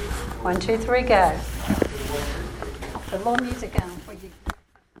 1, 2, 3, go. I'll put a little music on for you.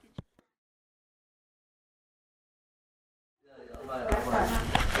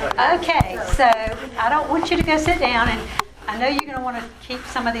 Okay, so I don't want you to go sit down, and I know you're going to want to keep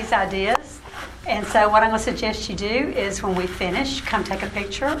some of these ideas. And so what I'm going to suggest you do is when we finish, come take a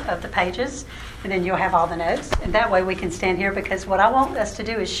picture of the pages, and then you'll have all the notes. And that way we can stand here, because what I want us to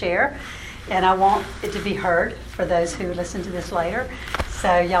do is share, and I want it to be heard for those who listen to this later.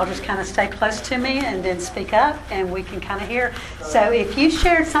 So y'all just kind of stay close to me and then speak up, and we can kind of hear. So if you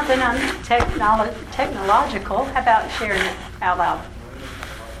shared something on technological, how about sharing it out loud?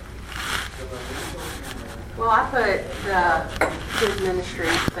 Well, I put the Kids Ministry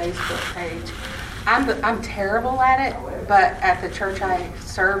Facebook page. I'm terrible at it, but at the church I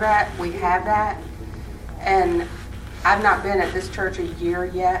serve at, we have that. And I've not been at this church a year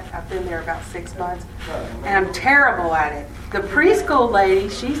yet. I've been there about 6 months. And I'm terrible at it. The preschool lady,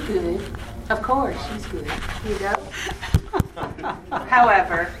 she's good. Of course, she's good.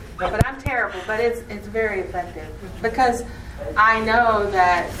 However, but I'm terrible. But it's very effective, because I know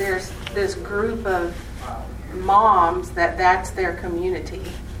that there's this group of moms that's their community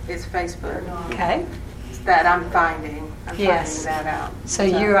is Facebook. Okay. That I'm finding that out. So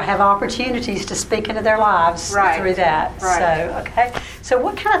you have opportunities to speak into their lives through that. Right. So, okay. So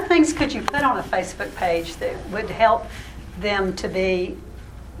what kind of things could you put on a Facebook page that would help them to be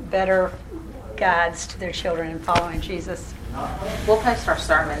better guides to their children in following Jesus? We'll post our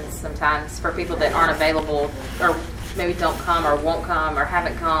sermons sometimes for people that aren't available, or maybe don't come or won't come or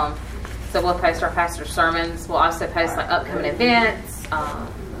haven't come. So we'll post our pastor's sermons. We'll also post like upcoming events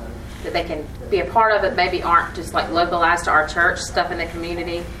that they can be a part of, that maybe aren't just like localized to our church, stuff in the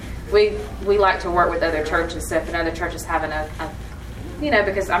community. We like to work with other churches. So if another church is having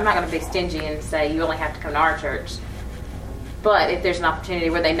because I'm not going to be stingy and say you only have to come to our church. But if there's an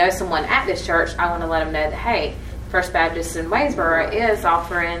opportunity where they know someone at this church, I want to let them know that, hey, First Baptist in Waynesboro is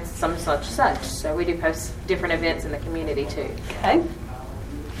offering some such. So we do post different events in the community too. Okay.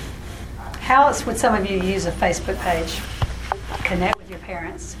 How else would some of you use a Facebook page? Connect with your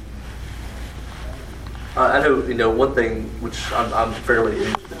parents. I know, one thing which I'm fairly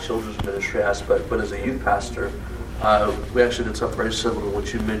new to the children's ministry aspect, but as a youth pastor, we actually did something very similar to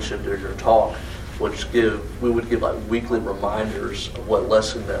what you mentioned during your talk, which we would give like weekly reminders of what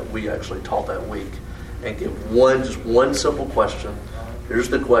lesson that we actually taught that week, and give just one simple question. Here's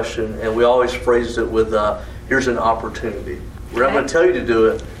the question, and we always phrased it with, here's an opportunity. We're not going to tell you to do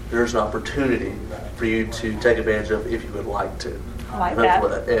it. There's an opportunity for you to take advantage of if you would like to. I like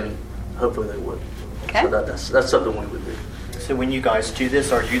that. And hopefully they would. Okay. So that's something we would do. So when you guys do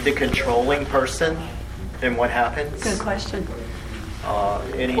this, are you the controlling person? Then what happens? Good question.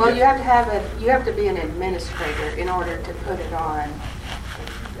 Well, you have to be an administrator in order to put it on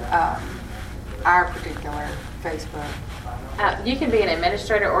our particular Facebook. You can be an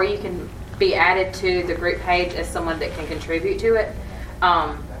administrator, or you can be added to the group page as someone that can contribute to it.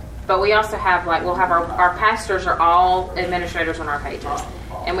 But we also have we'll have our pastors are all administrators on our pages.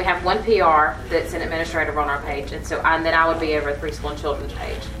 And we have one PR that's an administrator on our page, and then I would be over the preschool and children's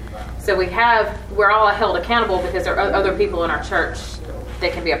page. So we're all held accountable because there are other people in our church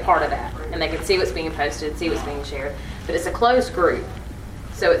that can be a part of that, and they can see what's being posted, see what's being shared. But it's a closed group,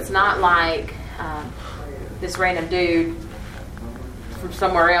 so it's not like this random dude from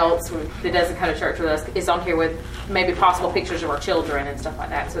somewhere else that doesn't come to church with us is on here with maybe possible pictures of our children and stuff like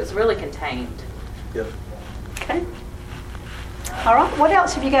that. So it's really contained. Yep. Okay. All right. What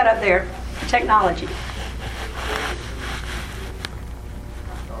else have you got up there? Technology.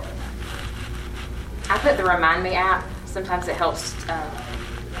 I put the Remind Me app. Sometimes it helps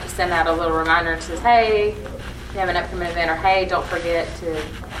send out a little reminder and says, hey, you have an upcoming event, or hey, don't forget to,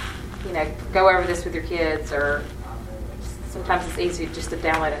 go over this with your kids. Or sometimes it's easy just to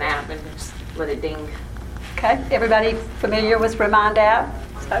download an app and just let it ding. Okay. Everybody familiar with Remind app?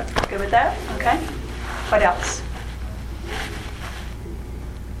 So good with that? Okay. What else?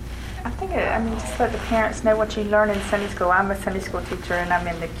 I think just let the parents know what you learn in Sunday school. I'm a Sunday school teacher and I'm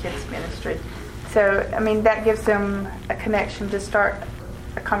in the kids ministry. So, that gives them a connection to start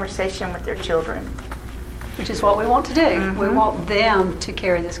a conversation with their children. Which is what we want to do. Mm-hmm. We want them to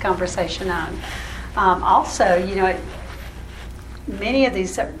carry this conversation on. Also, many of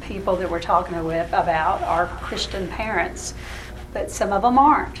these people that we're talking about are Christian parents, but some of them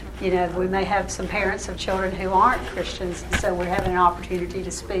aren't. We may have some parents of children who aren't Christians, and so we're having an opportunity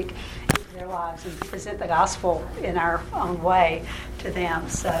to speak into their lives and present the gospel in our own way to them.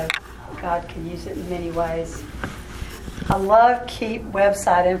 So God can use it in many ways. I love Keep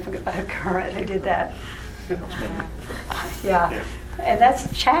website info current. Who did that? Yeah. And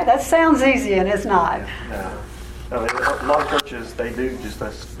that's chat. That sounds easy, and it's not. A lot of churches, they do just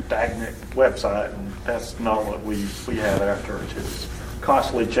a stagnant website, and that's not what we have at our church. It's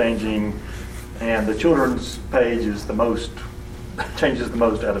constantly changing, and the children's page is changes the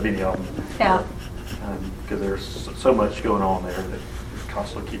most out of any of them. Yeah. Because there's so much going on there that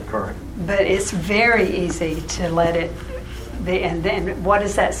constantly keep current. But it's very easy to let it be, and then what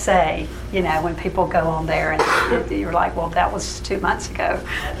does that say? When people go on there and you're like, well, that was 2 months ago.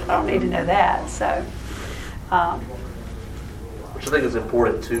 I don't need to know that. So. Which I think is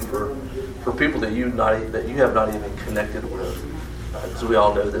important too for people that you have not even connected with, because we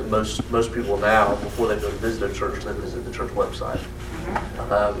all know that most people now, before they go to visit a church, they visit the church website,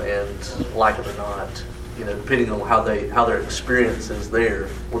 and like it or not, depending on how their experience is there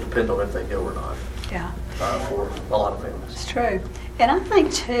will depend on if they go or not. Yeah. For a lot of families. It's true. And I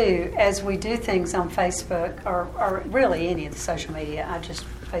think too, as we do things on Facebook or really any of the social media,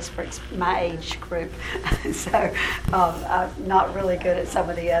 Facebook's my age group, so I'm not really good at some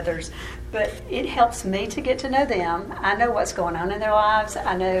of the others. But it helps me to get to know them. I know what's going on in their lives.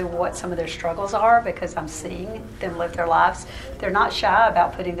 I know what some of their struggles are because I'm seeing them live their lives. They're not shy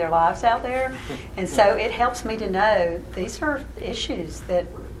about putting their lives out there. And so it helps me to know these are issues that,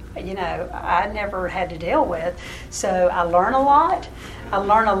 I never had to deal with. So I learn a lot. I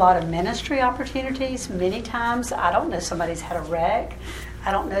learn a lot of ministry opportunities. Many times I don't know somebody's had a wreck.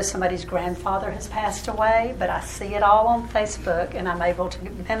 I don't know somebody's grandfather has passed away, but I see it all on Facebook, and I'm able to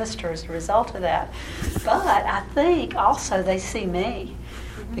minister as a result of that. But I think also they see me,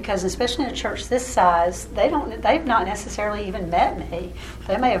 because especially in a church this size, they've not necessarily even met me.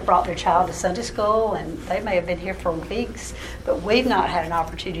 They may have brought their child to Sunday school, and they may have been here for weeks, but we've not had an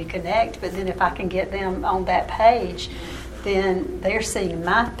opportunity to connect. But then if I can get them on that page, then they're seeing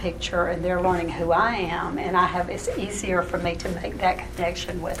my picture and they're learning who I am, and it's easier for me to make that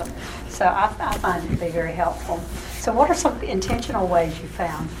connection with them. So I find it to be very helpful. So what are some intentional ways you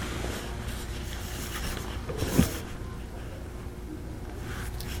found?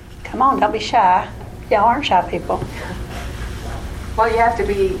 Come on, don't be shy. Y'all aren't shy people. Well, you have to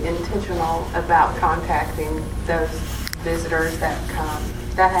be intentional about contacting those visitors that come.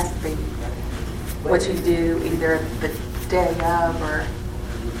 That has to be what you do either the day of or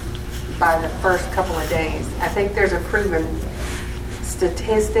by the first couple of days. I think there's a proven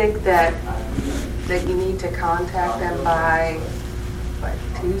statistic that you need to contact them by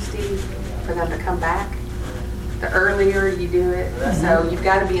Tuesday for them to come back. The earlier you do it, so you've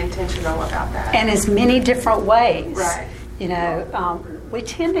got to be intentional about that. And as many different ways. Right. You know, we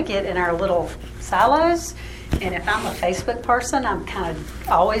tend to get in our little silos, and if I'm a Facebook person, I'm kind of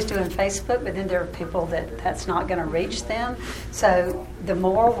always doing Facebook, but then there are people that's not going to reach them. So the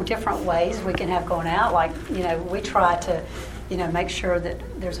more different ways we can have going out, like, you know, we try to, you know, make sure that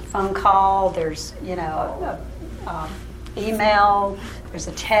there's a phone call, there's, you know, a email, there's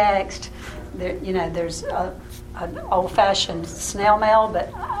a text, there, you know, there's an old-fashioned snail mail,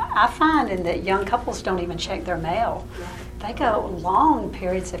 but I find that young couples don't even check their mail. They go long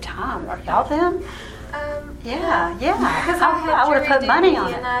periods of time. Are y'all them? Yeah. Because I would have put money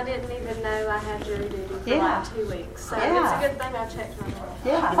on it. And I didn't even know I had jury duty for like 2 weeks. So Yeah. it's a good thing I checked my mail.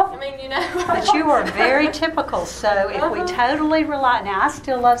 Yeah. I mean, you know. But you are very typical. So if we totally rely, now I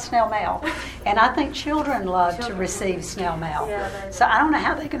still love snail mail, and I think children love to receive snail mail. Yeah, they do. So I don't know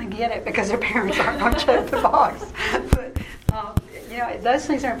how they're going to get it because their parents aren't going to check the box. But you know, those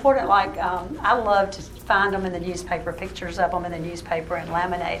things are important. Like I love to find them in the newspaper, pictures of them in the newspaper, and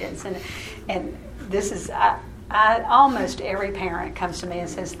laminate it. And this is. I almost every parent comes to me and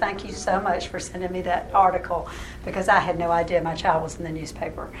says, "Thank you so much for sending me that article," because I had no idea my child was in the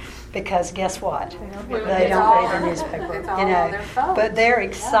newspaper. Because guess what? They don't read the newspaper, It's all you on know. their phones. But they're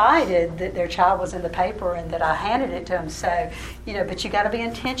excited that their child was in the paper and that I handed it to them. So, you know, but you got to be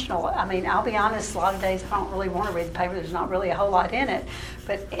intentional. I mean, I'll be honest. A lot of days I don't really want to read the paper. There's not really a whole lot in it.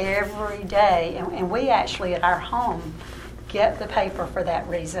 But every day, and we actually at our home get the paper for that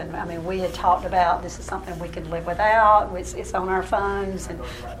reason. I mean, we had talked about this is something we could live without. It's on our phones, and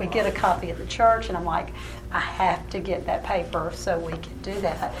we get a copy at the church, and I'm like, I have to get that paper so we can do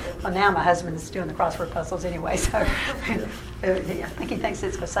that. Well, now my husband is doing the crossword puzzles anyway, so I think he thinks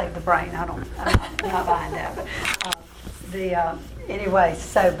it's going to save the brain. I'm not buying that. But anyway,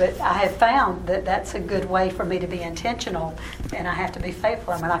 but I have found that that's a good way for me to be intentional, and I have to be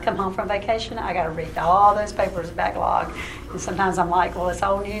faithful. And when I come home from vacation, I got to read all those papers backlog. And sometimes I'm like, well, it's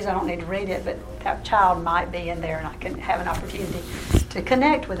old news, I don't need to read it, but that child might be in there, and I can have an opportunity to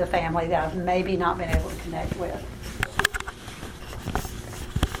connect with a family that I've maybe not been able to connect with.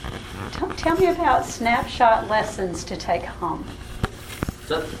 Tell me about snapshot lessons to take home.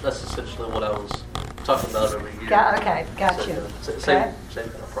 That's essentially what I was talking about over here. Okay, got you. Same kind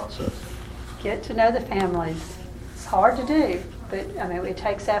of process. Get to know the families. It's hard to do, but I mean, it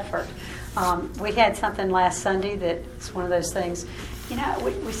takes effort. We had something last Sunday that's one of those things. You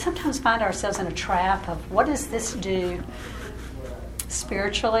know, we sometimes find ourselves in a trap of what does this do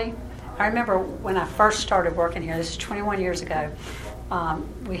spiritually? I remember when I first started working here, this is 21 years ago,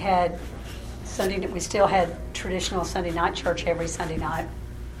 we had we still had traditional Sunday night church every Sunday night.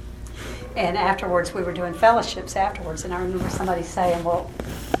 And afterwards, we were doing fellowships afterwards. And I remember somebody saying, well,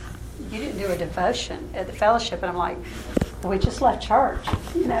 you didn't do a devotion at the fellowship. And I'm like, we just left church.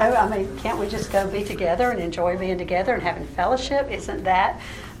 You know, I mean, can't we just go be together and enjoy being together and having fellowship? Isn't that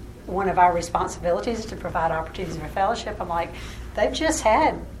one of our responsibilities to provide opportunities for fellowship? I'm like, they've just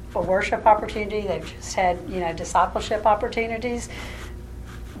had a worship opportunity. They've just had, you know, discipleship opportunities.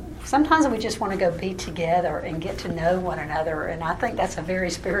 Sometimes we just want to go be together and get to know one another, and I think that's a very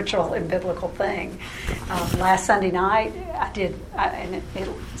spiritual and biblical thing. Last Sunday night, I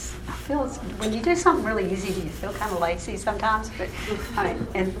feel when you do something really easy, do you feel kind of lazy sometimes? But I mean,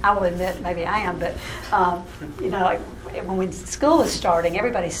 and I will admit maybe I am, but you know, like when school is starting,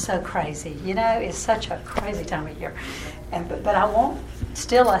 everybody's so crazy. You know, it's such a crazy time of year, but I want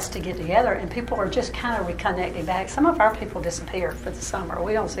still us to get together, and people are just kind of reconnecting back. Some of our people disappear for the summer.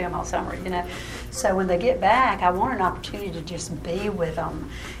 We don't see them all summer, you know. So when they get back, I want an opportunity to just be with them.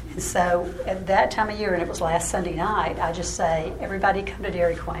 And so at that time of year, and it was last Sunday night, I just say, everybody come to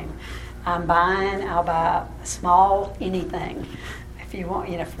Dairy Queen. I'll buy a small anything. if you want,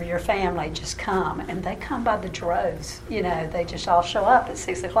 for your family, just come. And they come by the droves. They just all show up at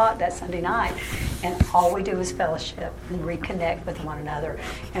 6 o'clock that Sunday night. And all we do is fellowship and reconnect with one another.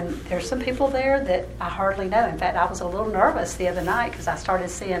 And there's some people there that I hardly know. In fact, I was a little nervous the other night because I started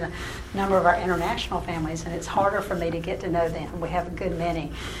seeing a number of our international families, and it's harder for me to get to know them. We have a good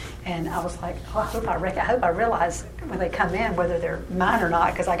many. And I was like, I hope I realize when they come in whether they're mine or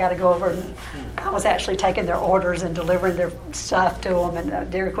not, because I got to go over and I was actually taking their orders and delivering their stuff to them,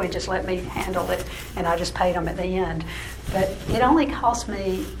 and Dairy Queen just let me handle it, and I just paid them at the end. But it only cost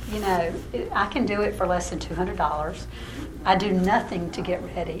me, I can do it for less than $200. I do nothing to get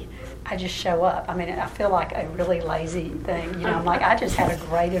ready. I just show up. I mean, I feel like a really lazy thing. I'm like, I just had a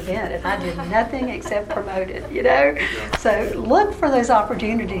great event and I did nothing except promote it, So look for those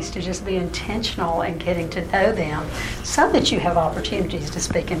opportunities to just be intentional in getting to know them so that you have opportunities to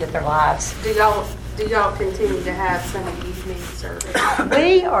speak into their lives. Do y'all continue to have Sunday evening service?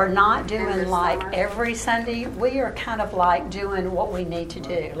 We are not doing like every Sunday. We are kind of like doing what we need to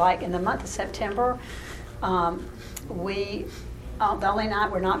do. Like in the month of September, the only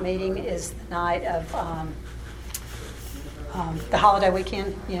night we're not meeting is the night of the holiday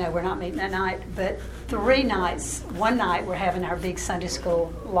weekend. We're not meeting that night. But 3 nights, one night we're having our big Sunday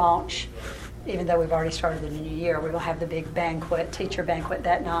school launch. Even though we've already started the new year, we will have the big banquet, teacher banquet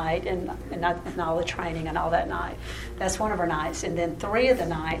that night, and all the training and all that night. That's one of our nights. And then 3 of the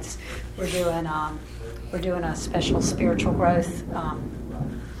nights we're doing a special spiritual growth,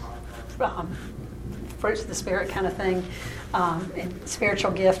 fruits of the Spirit kind of thing. And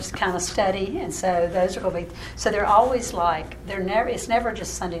spiritual gifts kind of study, and so those are going to be. So they're always like it's never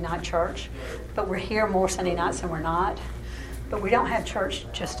just Sunday night church, but we're here more Sunday nights than we're not. But we don't have church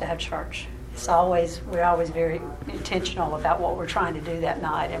just to have church. We're always very intentional about what we're trying to do that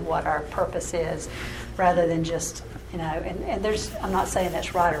night and what our purpose is, rather than just And there's, I'm not saying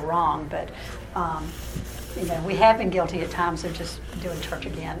that's right or wrong, but. We have been guilty at times of just doing church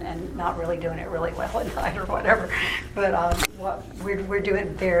again and not really doing it really well at night or whatever. But we're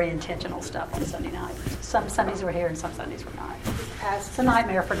doing very intentional stuff on Sunday night. Some Sundays we're here and some Sundays we're not. It's a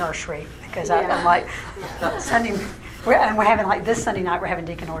nightmare for nursery because I'm like Sunday, we're having like this Sunday night we're having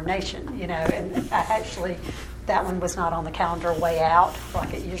deacon ordination, and actually that one was not on the calendar way out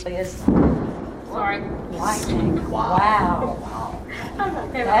like it usually is. Sorry. Lightning. Wow.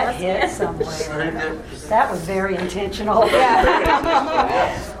 That hit somewhere. That was very intentional. Okay,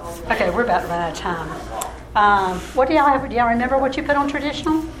 we're about to run out of time. What do y'all have? Do y'all remember what you put on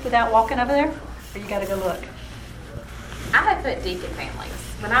traditional without walking over there? Or you got to go look? I had put deacon families.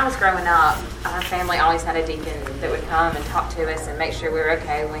 When I was growing up, our family always had a deacon that would come and talk to us and make sure we were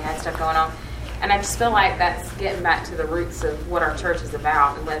okay when we had stuff going on. And I just feel like that's getting back to the roots of what our church is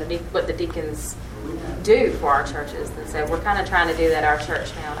about and what the deacons do for our churches. And so we're kind of trying to do that at our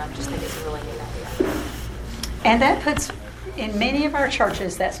church now, and I just think it's a really neat idea. And that puts, in many of our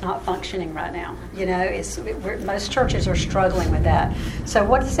churches, that's not functioning right now. Most churches are struggling with that. So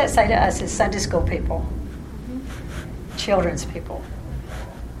what does that say to us as Sunday school people, children's people?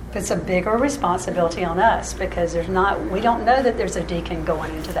 It's a bigger responsibility on us because we don't know that there's a deacon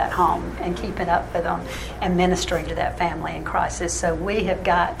going into that home and keeping up with them and ministering to that family in crisis. So we have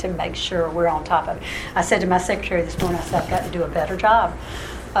got to make sure we're on top of it. I said to my secretary this morning, I've got to do a better job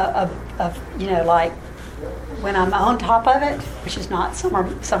of like when I'm on top of it, which is not summer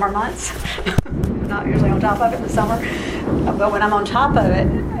months, not usually on top of it in the summer, but when I'm on top of it,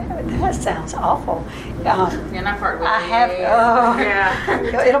 that sounds awful. That part will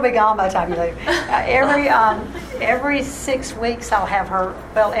it'll be gone by the time you leave. Every 6 weeks I'll have her,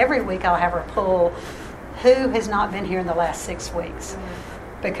 every week I'll have her pull who has not been here in the last 6 weeks.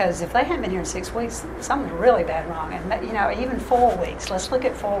 Because if they haven't been here in 6 weeks, something's really bad wrong. And even 4 weeks. Let's look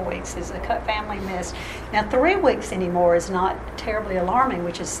at 4 weeks. Is the family missed? Now 3 weeks anymore is not terribly alarming,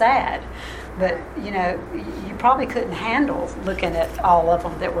 which is sad. But you probably couldn't handle looking at all of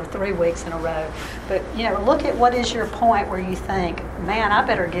them that were 3 weeks in a row. But look at what is your point where you think, man, I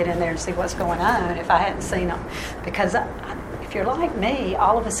better get in there and see what's going on if I hadn't seen them. Because if you're like me,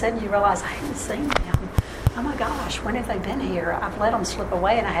 all of a sudden you realize I haven't seen them. Oh my gosh, when have they been here? I've let them slip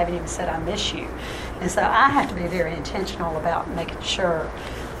away and I haven't even said I miss you. And so I have to be very intentional about making sure.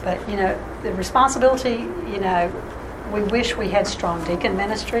 But, the responsibility, we wish we had strong deacon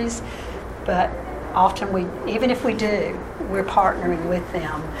ministries, but often even if we do, we're partnering with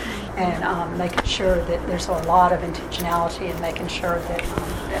them and making sure that there's a lot of intentionality and making sure that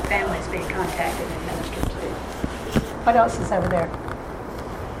that family is being contacted and ministered to. What else is over there?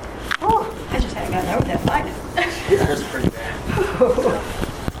 Oh, I just haven't gotten over that lightning. That's pretty bad.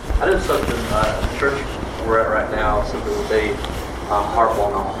 I did something at the church we're at right now, something that they harp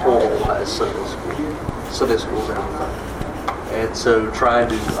on a whole lot is Sunday school's everything. And so trying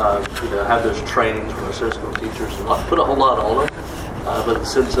to have those trainings with our Sunday school teachers and not put a whole lot on them, but the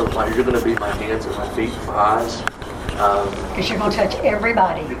sense of like you're going to be my hands and my feet and my eyes. Because you're going to touch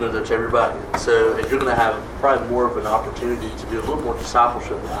everybody. You're going to touch everybody. So and you're going to have probably more of an opportunity to do a little more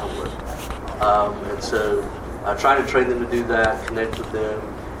discipleship than I would. And so trying to train them to do that, connect with them,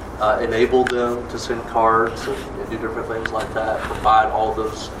 enable them to send cards and do different things like that, provide all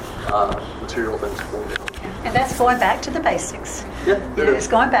those material things for them. And that's going back to the basics. Yeah, It's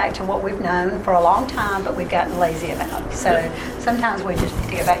going back to what we've known for a long time, but we've gotten lazy about. So sometimes we just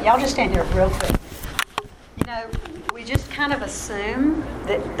need to go back. Y'all just stand here real quick. We just kind of assume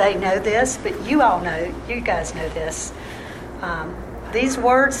that they know this, but you guys know this. These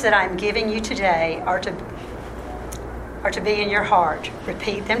words that I'm giving you today are to be in your heart.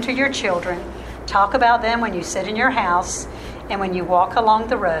 Repeat them to your children. Talk about them when you sit in your house and when you walk along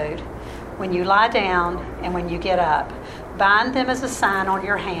the road, when you lie down and when you get up. Bind them as a sign on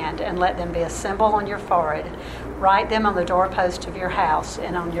your hand and let them be a symbol on your forehead. Write them on the doorpost of your house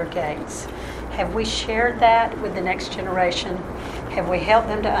and on your gates. Have we shared that with the next generation? Have we helped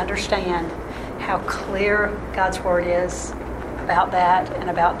them to understand how clear God's Word is about that and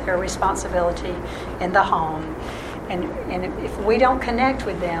about their responsibility in the home? And if we don't connect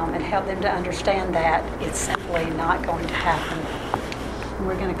with them and help them to understand that, it's simply not going to happen. And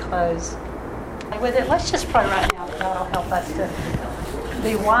we're going to close with it. Let's just pray right now that God will help us to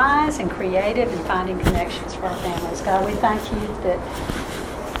be wise and creative in finding connections for our families. God, we thank you that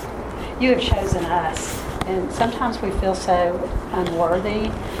you have chosen us. And sometimes we feel so unworthy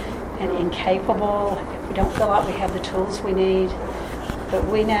and incapable. We don't feel like we have the tools we need. But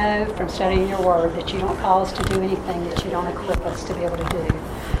we know from studying your word that you don't call us to do anything that you don't equip us to be able to do.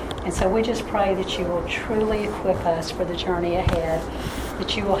 And so we just pray that you will truly equip us for the journey ahead,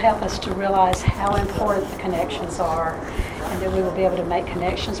 that you will help us to realize how important the connections are, and that we will be able to make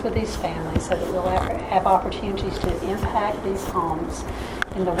connections with these families so that we'll have opportunities to impact these homes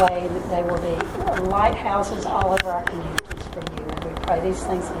in the way that they will be lighthouses all over our communities for you. And we pray these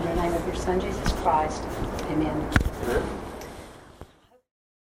things in the name of your Son, Jesus Christ. Amen.